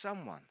is there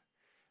someone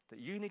that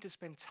you need to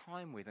spend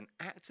time with and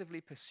actively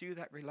pursue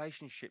that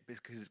relationship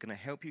because it's going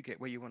to help you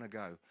get where you want to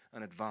go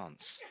and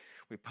advance?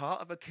 We're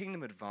part of a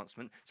kingdom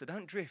advancement, so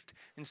don't drift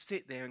and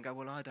sit there and go,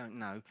 well, I don't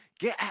know.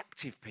 Get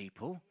active,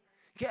 people.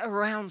 Get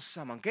around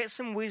someone. Get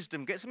some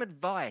wisdom. Get some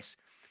advice.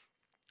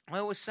 I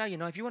always say, you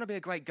know, if you want to be a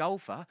great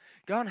golfer,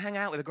 go and hang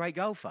out with a great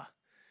golfer.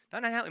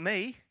 Don't hang out with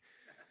me.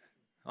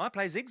 I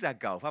play zigzag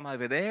golf. I'm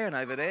over there and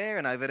over there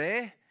and over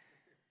there.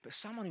 But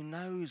someone who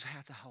knows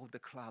how to hold the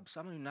club,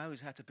 someone who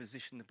knows how to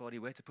position the body,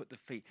 where to put the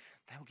feet,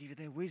 they'll give you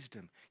their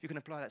wisdom. You can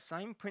apply that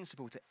same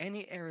principle to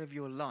any area of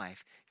your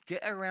life.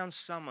 Get around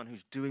someone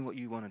who's doing what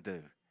you want to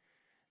do,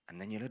 and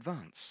then you'll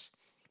advance.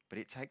 But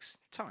it takes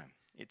time.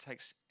 It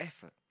takes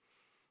effort.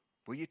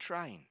 Will you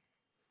train?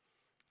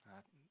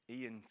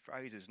 Ian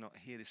Fraser's not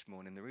here this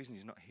morning. The reason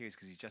he's not here is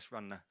because he's just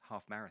run the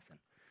half marathon,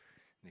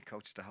 the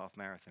Colchester half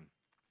marathon.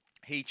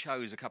 He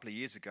chose a couple of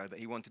years ago that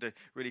he wanted to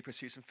really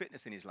pursue some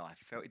fitness in his life.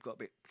 He felt he'd got a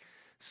bit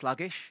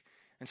sluggish,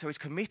 and so he's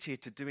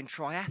committed to doing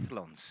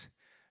triathlons.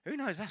 Who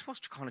knows?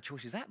 What kind of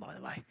choice is that, by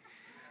the way?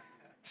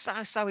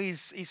 So he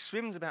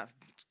swims about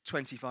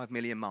 25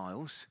 million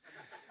miles,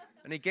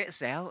 and he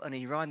gets out and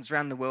he rides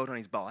around the world on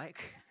his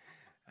bike,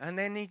 and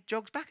then he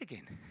jogs back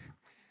again.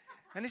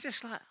 And it's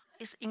just like,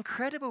 it's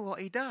incredible what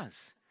he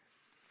does.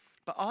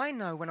 But I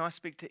know when I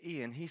speak to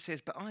Ian, he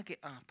says, but I get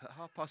up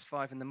at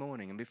 5:30 in the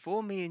morning, and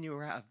before me and you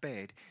are out of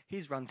bed,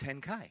 he's run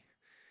 10K.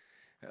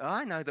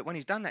 I know that when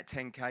he's done that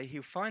 10K,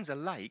 he finds a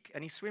lake,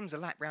 and he swims a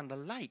lap round the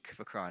lake,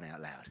 for crying out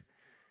loud.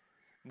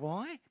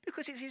 Why?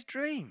 Because it's his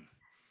dream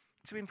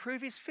to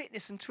improve his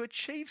fitness and to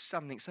achieve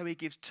something. So he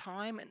gives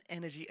time and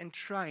energy and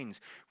trains.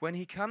 When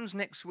he comes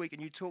next week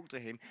and you talk to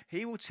him,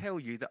 he will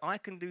tell you that I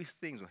can do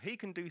things, or he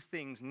can do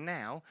things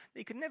now that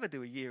he could never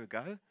do a year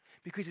ago,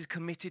 because he's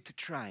committed to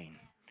train.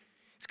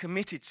 He's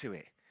committed to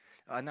it.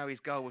 I know his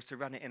goal was to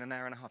run it in an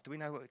hour and a half. Do we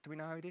know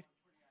how he did?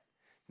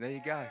 There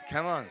you go.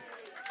 Come on.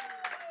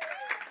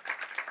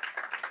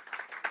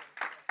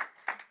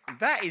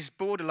 That is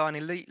borderline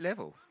elite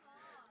level.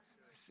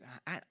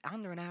 At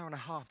under an hour and a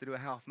half to do a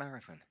half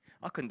marathon.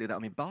 I couldn't do that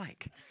on my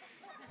bike.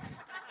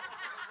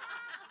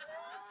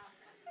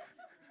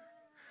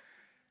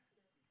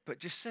 But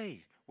just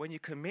see, when you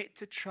commit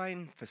to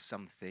train for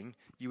something,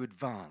 you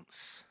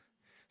advance.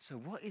 So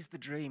what is the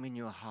dream in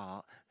your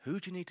heart? Who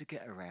do you need to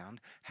get around?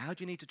 How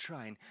do you need to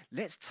train?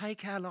 Let's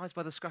take our lives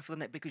by the scruff of the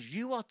neck, because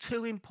you are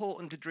too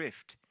important to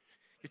drift.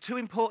 You're too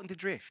important to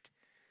drift.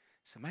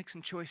 So make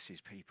some choices,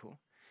 people.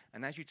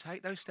 And as you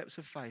take those steps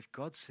of faith,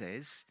 God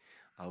says,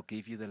 I'll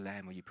give you the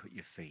land where you put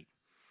your feet.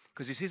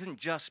 Because this isn't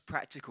just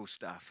practical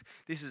stuff.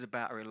 This is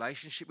about a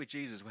relationship with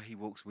Jesus where he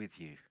walks with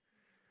you.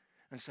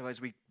 And so as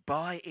we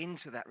buy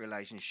into that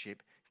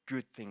relationship,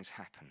 good things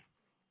happen.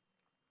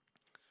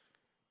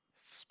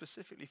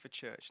 Specifically for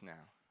church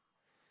now,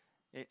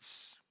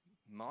 it's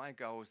my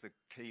goal as the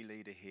key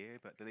leader here,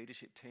 but the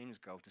leadership team's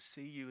goal, to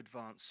see you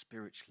advance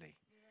spiritually.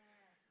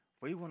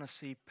 Yeah. We want to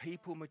see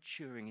people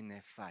maturing in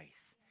their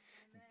faith,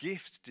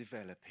 gifts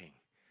developing.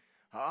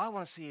 I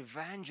want to see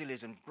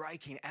evangelism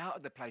breaking out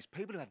of the place,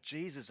 people who have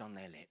Jesus on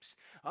their lips.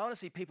 I want to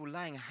see people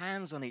laying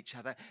hands on each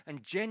other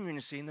and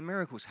genuinely seeing the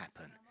miracles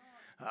happen.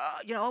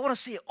 I want to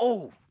see it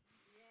all.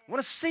 I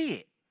want to see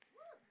it.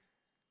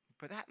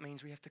 But that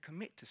means we have to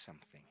commit to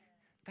something.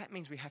 That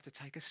means we have to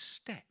take a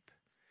step.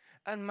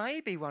 And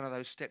maybe one of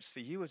those steps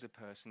for you as a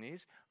person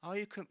is,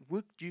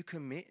 would you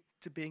commit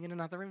to being in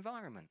another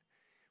environment?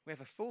 We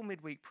have a full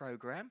midweek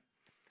program.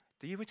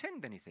 Do you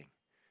attend anything?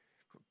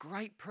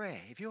 Great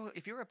prayer. If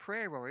you're a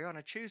prayer warrior on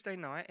a Tuesday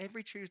night,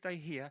 every Tuesday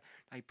here,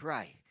 they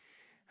pray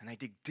and they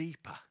dig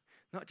deeper.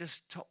 Not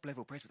just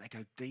top-level prayers, but they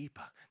go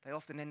deeper. They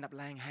often end up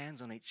laying hands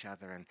on each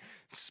other and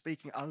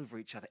speaking over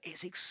each other.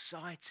 It's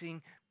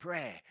exciting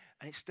prayer,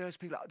 and it stirs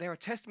people up. There are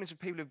testaments of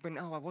people who've been,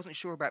 I wasn't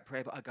sure about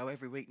prayer, but I go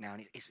every week now,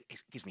 and it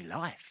gives me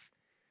life.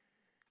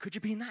 Could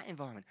you be in that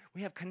environment?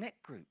 We have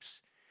connect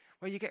groups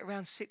where you get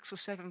around 6 or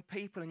 7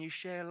 people and you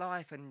share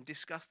life and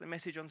discuss the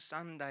message on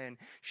Sunday and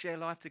share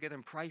life together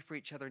and pray for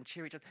each other and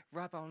cheer each other,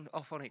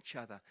 off on each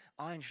other.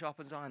 Iron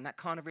sharpens iron, that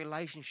kind of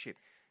relationship.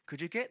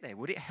 Could you get there?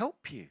 Would it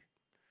help you?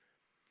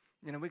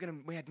 You know,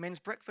 we had men's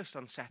breakfast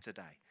on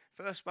Saturday.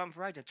 First one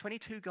for ages.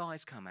 22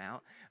 guys come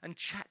out and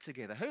chat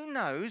together. Who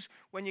knows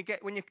when you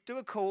do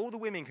a call, the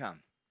women come,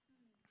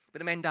 but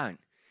the men don't.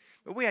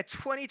 But we had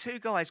 22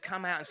 guys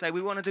come out and say,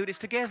 we want to do this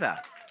together.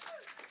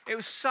 It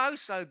was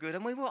so good,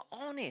 and we were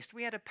honest.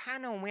 We had a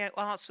panel, and we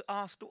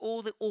asked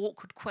all the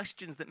awkward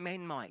questions that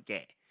men might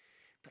get.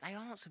 But they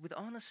answered with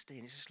honesty,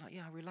 and it's just like,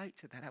 yeah, I relate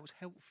to that. That was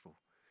helpful.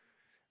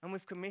 And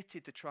we've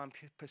committed to try and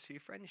pursue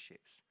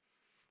friendships.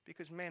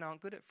 Because men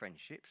aren't good at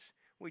friendships.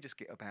 We just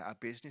get about our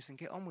business and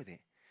get on with it.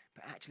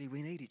 But actually,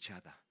 we need each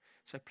other.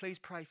 So please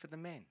pray for the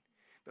men.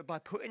 But by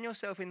putting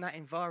yourself in that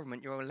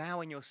environment, you're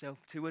allowing yourself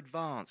to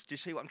advance. Do you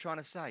see what I'm trying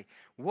to say?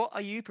 What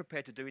are you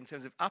prepared to do in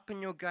terms of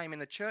upping your game in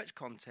the church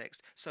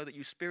context so that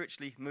you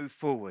spiritually move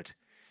forward?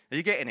 Are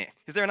you getting it?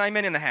 Is there an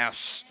amen in the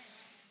house?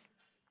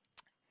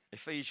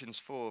 Ephesians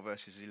 4,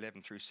 verses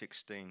 11 through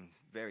 16.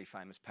 Very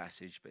famous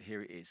passage, but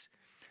here it is.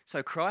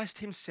 So Christ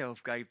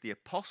himself gave the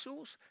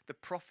apostles, the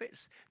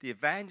prophets, the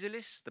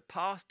evangelists, the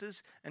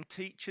pastors and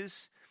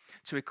teachers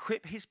to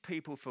equip his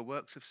people for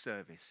works of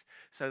service,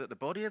 so that the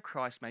body of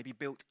Christ may be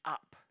built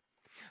up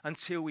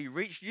until we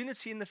reach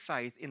unity in the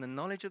faith, in the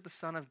knowledge of the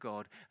Son of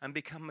God, and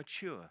become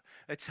mature,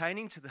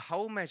 attaining to the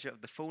whole measure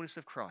of the fullness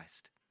of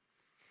Christ.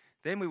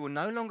 Then we will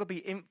no longer be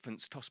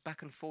infants tossed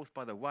back and forth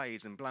by the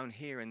waves and blown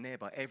here and there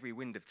by every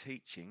wind of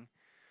teaching,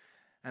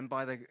 and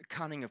by the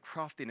cunning of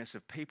craftiness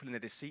of people in their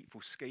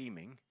deceitful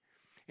scheming.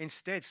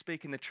 Instead,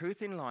 speaking the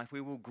truth in life, we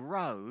will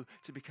grow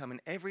to become in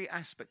every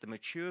aspect the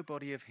mature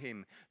body of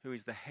him who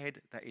is the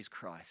head, that is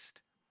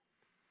Christ.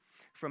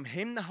 From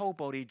him the whole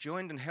body,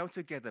 joined and held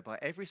together by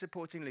every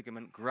supporting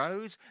ligament,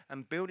 grows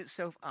and builds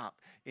itself up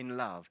in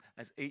love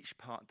as each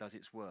part does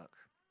its work.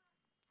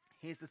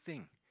 Here's the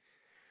thing.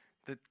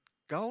 The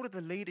goal of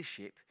the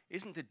leadership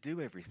isn't to do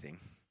everything.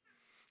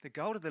 The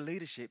goal of the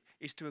leadership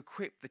is to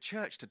equip the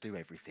church to do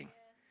everything.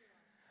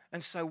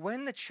 And so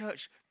when the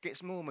church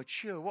gets more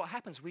mature, what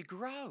happens? We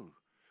grow.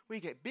 We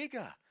get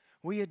bigger.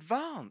 We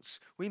advance.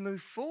 We move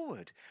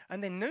forward.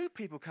 And then new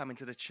people come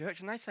into the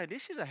church and they say,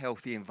 this is a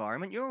healthy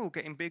environment. You're all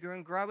getting bigger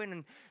and growing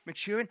and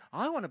maturing.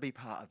 I want to be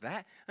part of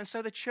that. And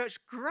so the church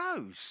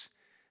grows.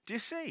 Do you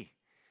see?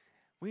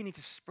 We need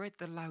to spread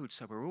the load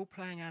so we're all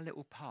playing our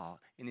little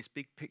part in this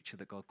big picture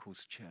that God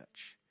calls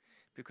church.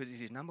 Because it's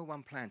his number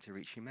one plan to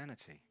reach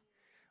humanity.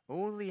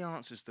 All the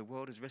answers the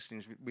world is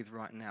wrestling with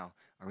right now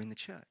are in the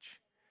church.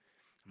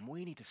 And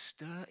we need to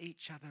stir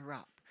each other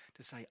up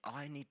to say,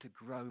 I need to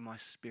grow my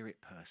spirit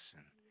person.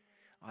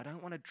 I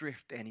don't want to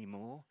drift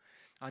anymore.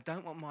 I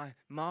don't want my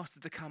master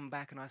to come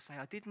back and I say,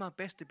 I did my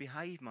best to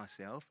behave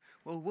myself.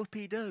 Well,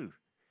 whoopee-doo.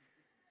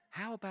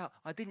 How about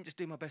I didn't just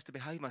do my best to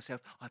behave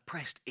myself, I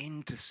pressed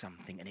into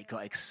something and it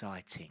got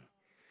exciting.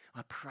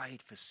 I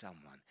prayed for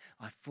someone.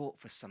 I fought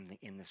for something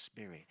in the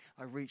spirit.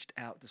 I reached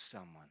out to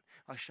someone.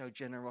 I showed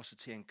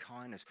generosity and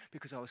kindness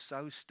because I was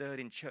so stirred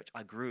in church,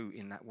 I grew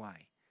in that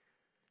way.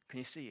 Can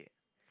you see it?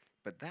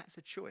 But that's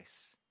a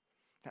choice.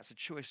 That's a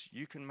choice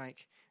you can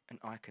make and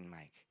I can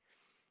make.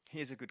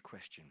 Here's a good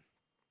question.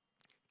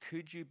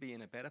 Could you be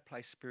in a better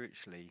place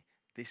spiritually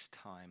this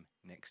time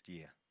next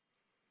year?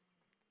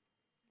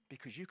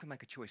 Because you can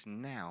make a choice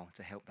now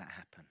to help that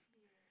happen.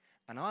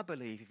 And I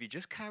believe if you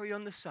just carry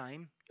on the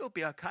same, you'll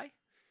be okay.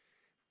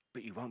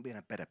 But you won't be in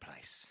a better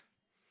place.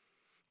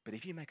 But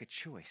if you make a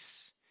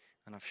choice,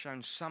 and I've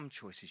shown some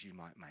choices you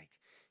might make,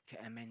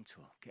 get a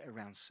mentor, get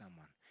around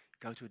someone,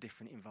 go to a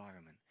different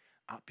environment,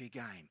 up your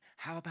game.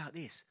 How about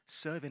this?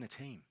 Serve in a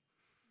team.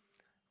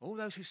 All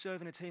those who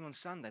serve in a team on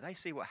Sunday, they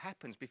see what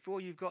happens.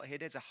 Before you've got here,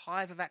 there's a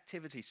hive of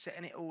activity,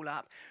 setting it all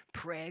up,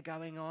 prayer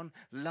going on,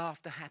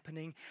 laughter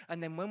happening.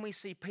 And then when we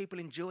see people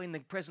enjoying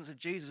the presence of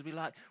Jesus, we're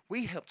like,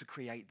 we help to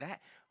create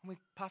that. And we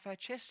puff our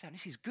chests out.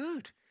 This is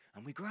good.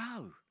 And we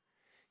grow.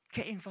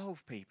 Get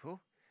involved, people.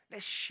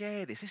 Let's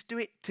share this. Let's do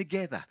it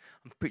together.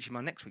 I'm preaching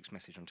my next week's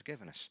message on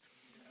togetherness.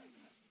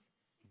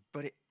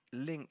 But it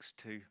links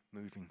to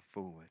moving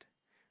forward.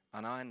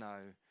 And I know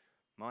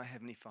my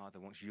Heavenly Father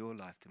wants your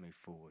life to move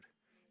forward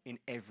in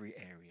every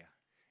area.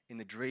 In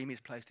the dream he's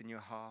placed in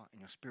your heart, in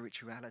your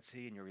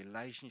spirituality, in your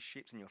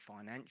relationships, in your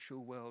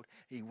financial world.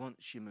 He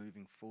wants you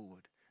moving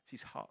forward. It's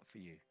his heart for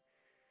you.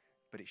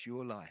 But it's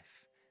your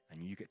life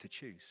and you get to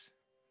choose.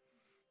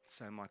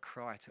 So my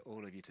cry to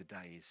all of you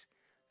today is,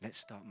 let's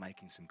start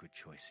making some good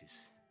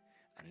choices.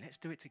 And let's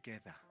do it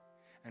together.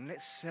 And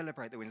let's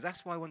celebrate the wins.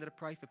 That's why I wanted to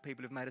pray for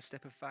people who've made a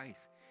step of faith.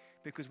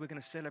 because we're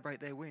going to celebrate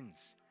their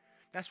wins.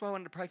 That's why I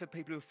wanted to pray for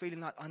people who are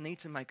feeling like, I need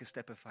to make a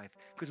step of faith,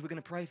 because we're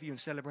going to pray for you and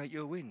celebrate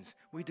your wins.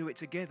 We do it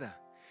together.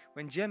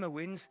 When Gemma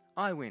wins,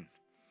 I win,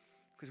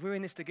 because we're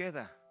in this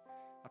together.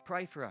 I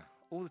pray for her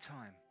all the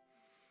time.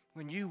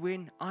 When you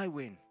win, I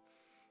win,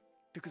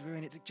 because we're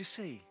in it. Just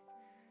see.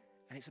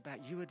 And it's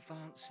about you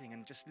advancing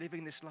and just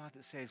living this life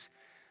that says,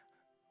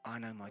 I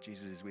know my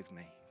Jesus is with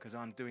me, because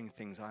I'm doing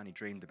things I only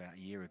dreamed about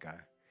a year ago,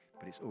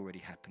 but it's already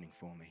happening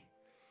for me.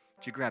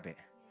 Do you grab it?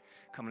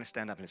 Come on, let's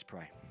stand up and let's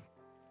pray.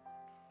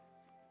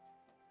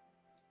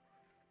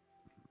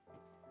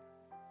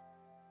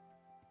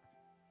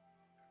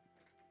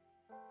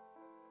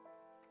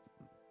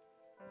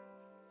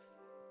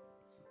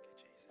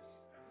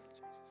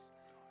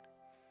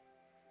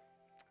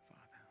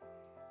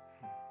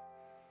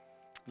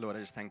 Lord, I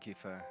just thank you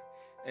for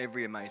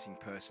every amazing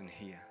person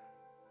here.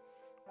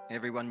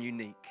 Everyone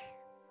unique.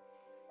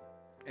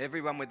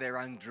 Everyone with their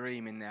own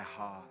dream in their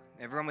heart.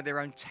 Everyone with their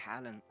own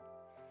talent.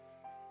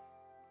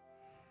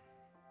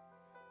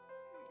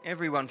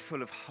 Everyone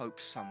full of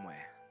hope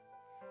somewhere.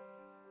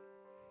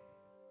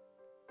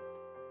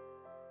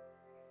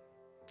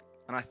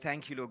 And I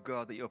thank you, Lord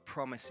God, that your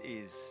promise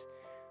is,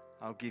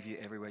 I'll give you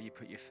everywhere you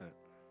put your foot.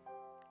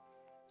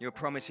 Your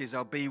promise is,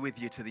 I'll be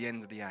with you to the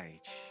end of the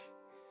age.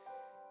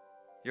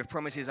 Your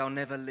promise is, I'll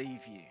never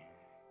leave you.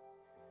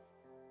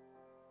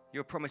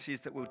 Your promise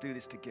is that we'll do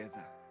this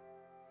together.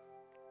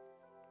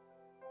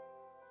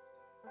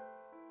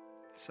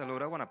 So,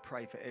 Lord, I want to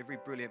pray for every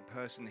brilliant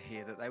person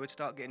here that they would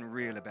start getting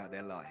real about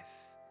their life.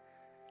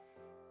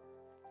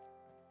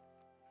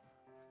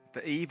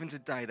 That even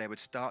today they would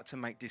start to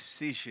make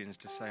decisions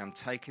to say, I'm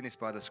taking this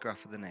by the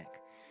scruff of the neck.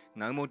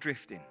 No more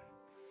drifting.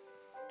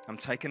 I'm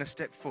taking a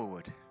step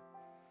forward.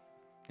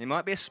 It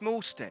might be a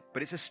small step,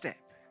 but it's a step.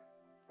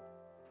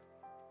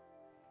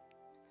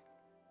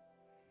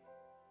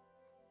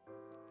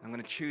 I'm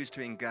going to choose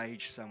to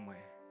engage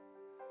somewhere.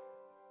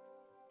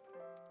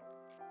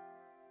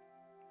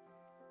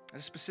 I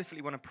just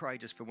specifically want to pray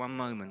just for one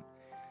moment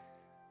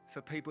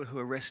for people who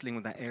are wrestling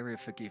with that area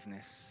of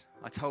forgiveness.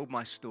 I told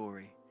my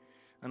story,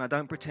 and I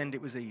don't pretend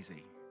it was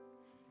easy.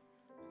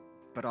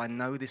 But I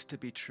know this to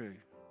be true.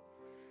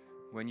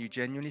 When you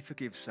genuinely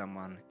forgive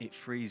someone, it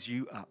frees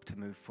you up to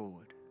move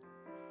forward.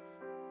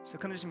 So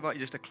can I just invite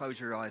you just to close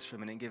your eyes for a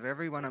minute and give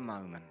everyone a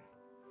moment?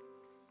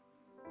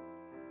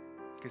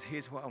 Because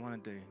here's what I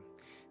want to do.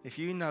 If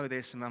you know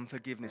there's some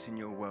unforgiveness in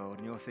your world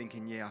and you're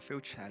thinking, yeah, I feel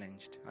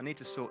challenged. I need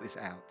to sort this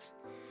out.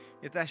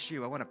 If that's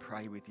you, I want to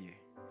pray with you.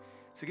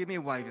 So give me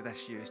a wave if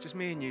that's you. It's just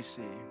me and you,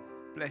 see you.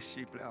 Bless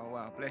you. Oh,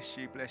 wow. Bless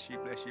you, bless you,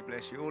 bless you,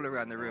 bless you. All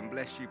around the room.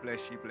 Bless you,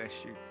 bless you,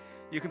 bless you.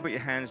 You can put your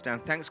hands down.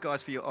 Thanks,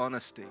 guys, for your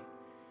honesty.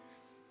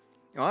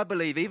 I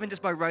believe even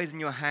just by raising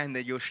your hand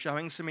there, you're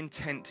showing some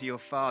intent to your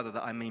Father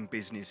that I mean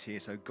business here.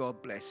 So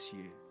God bless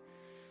you.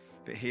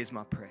 But here's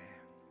my prayer.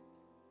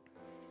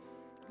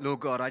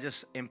 Lord God, I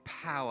just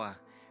empower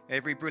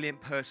every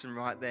brilliant person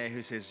right there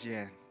who says,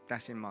 yeah,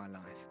 that's in my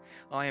life.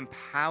 I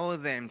empower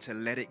them to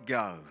let it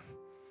go.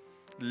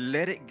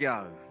 Let it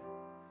go.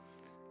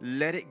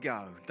 Let it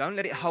go. Don't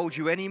let it hold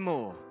you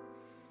anymore.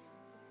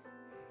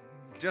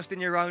 Just in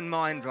your own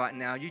mind right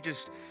now, you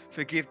just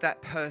forgive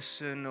that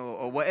person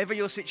or whatever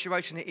your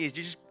situation is.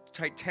 You just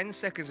take 10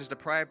 seconds just to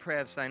pray a prayer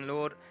of saying,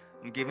 Lord,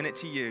 I'm giving it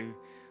to you.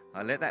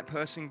 I let that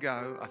person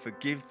go. I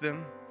forgive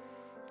them.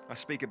 I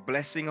speak a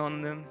blessing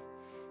on them.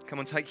 Come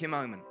on, take your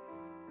moment.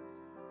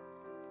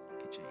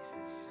 Thank you,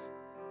 Jesus.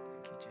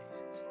 Thank you,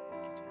 Jesus.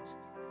 Thank you, Jesus.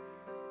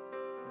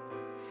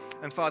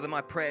 And Father, my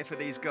prayer for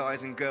these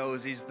guys and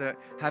girls is that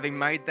having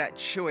made that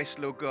choice,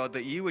 Lord God,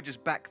 that you would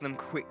just back them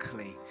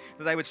quickly.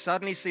 That they would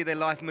suddenly see their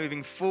life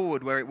moving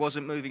forward where it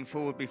wasn't moving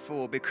forward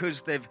before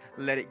because they've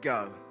let it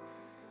go.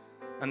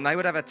 And they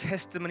would have a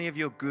testimony of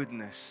your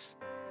goodness.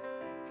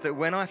 That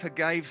when I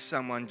forgave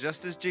someone,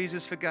 just as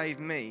Jesus forgave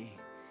me,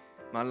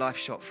 my life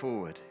shot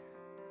forward.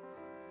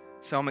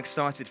 So I'm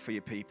excited for you,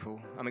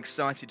 people. I'm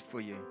excited for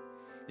you.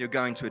 You're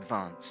going to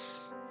advance.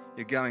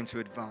 You're going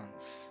to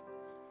advance.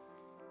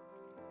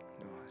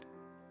 Lord.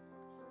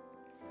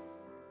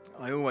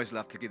 I always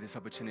love to give this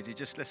opportunity.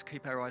 Just let's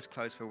keep our eyes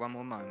closed for one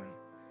more moment.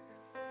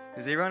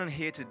 Is there anyone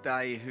here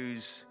today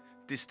who's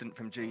distant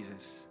from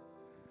Jesus?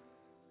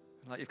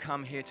 Like you've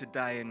come here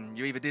today and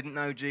you either didn't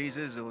know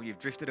Jesus or you've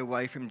drifted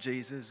away from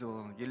Jesus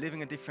or you're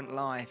living a different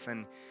life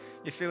and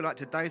you feel like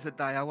today's the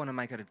day I want to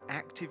make an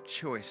active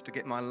choice to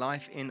get my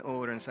life in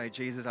order and say,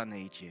 Jesus, I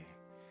need you.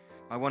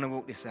 I want to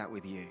walk this out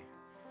with you.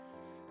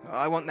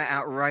 I want that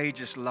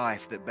outrageous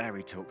life that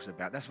Barry talks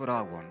about. That's what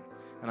I want.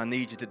 And I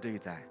need you to do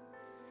that.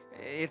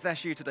 If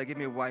that's you today, give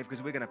me a wave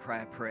because we're going to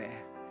pray a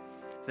prayer.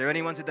 Is there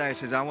anyone today who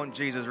says, I want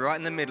Jesus right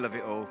in the middle of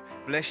it all?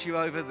 Bless you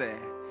over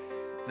there.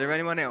 Is there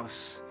anyone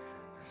else?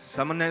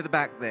 Someone near the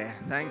back there.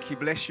 Thank you.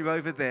 Bless you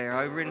over there.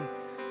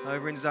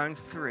 Over in zone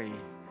 3. Is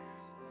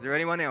there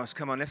anyone else?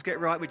 Come on, let's get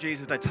right with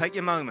Jesus today. Take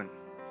your moment.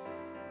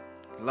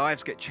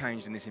 Lives get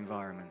changed in this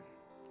environment.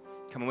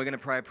 Come on, we're going to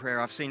pray a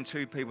prayer. I've seen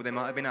 2 people. There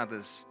might have been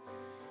others.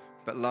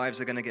 But lives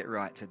are going to get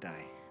right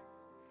today.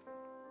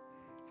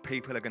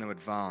 People are going to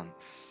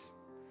advance.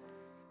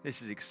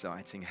 This is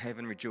exciting.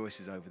 Heaven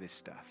rejoices over this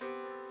stuff.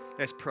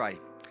 Let's pray.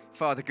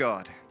 Father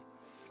God,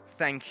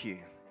 thank you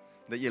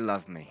that you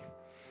love me.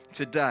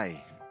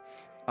 Today,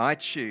 I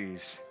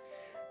choose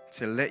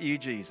to let you,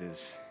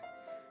 Jesus,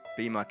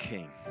 be my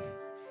King,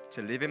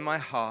 to live in my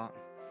heart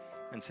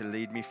and to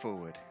lead me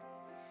forward.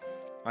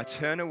 I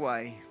turn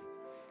away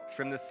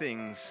from the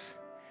things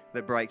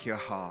that break your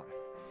heart.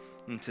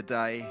 And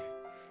today,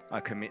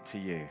 I commit to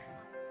you.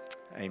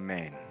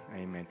 Amen.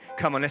 Amen.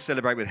 Come on, let's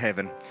celebrate with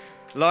heaven.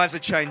 Lives are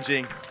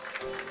changing.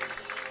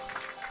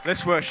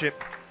 Let's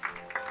worship.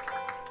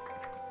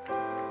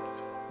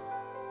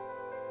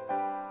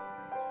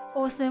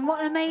 Awesome.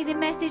 What an amazing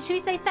message. Should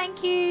we say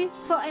thank you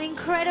for an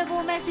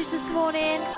incredible message this morning?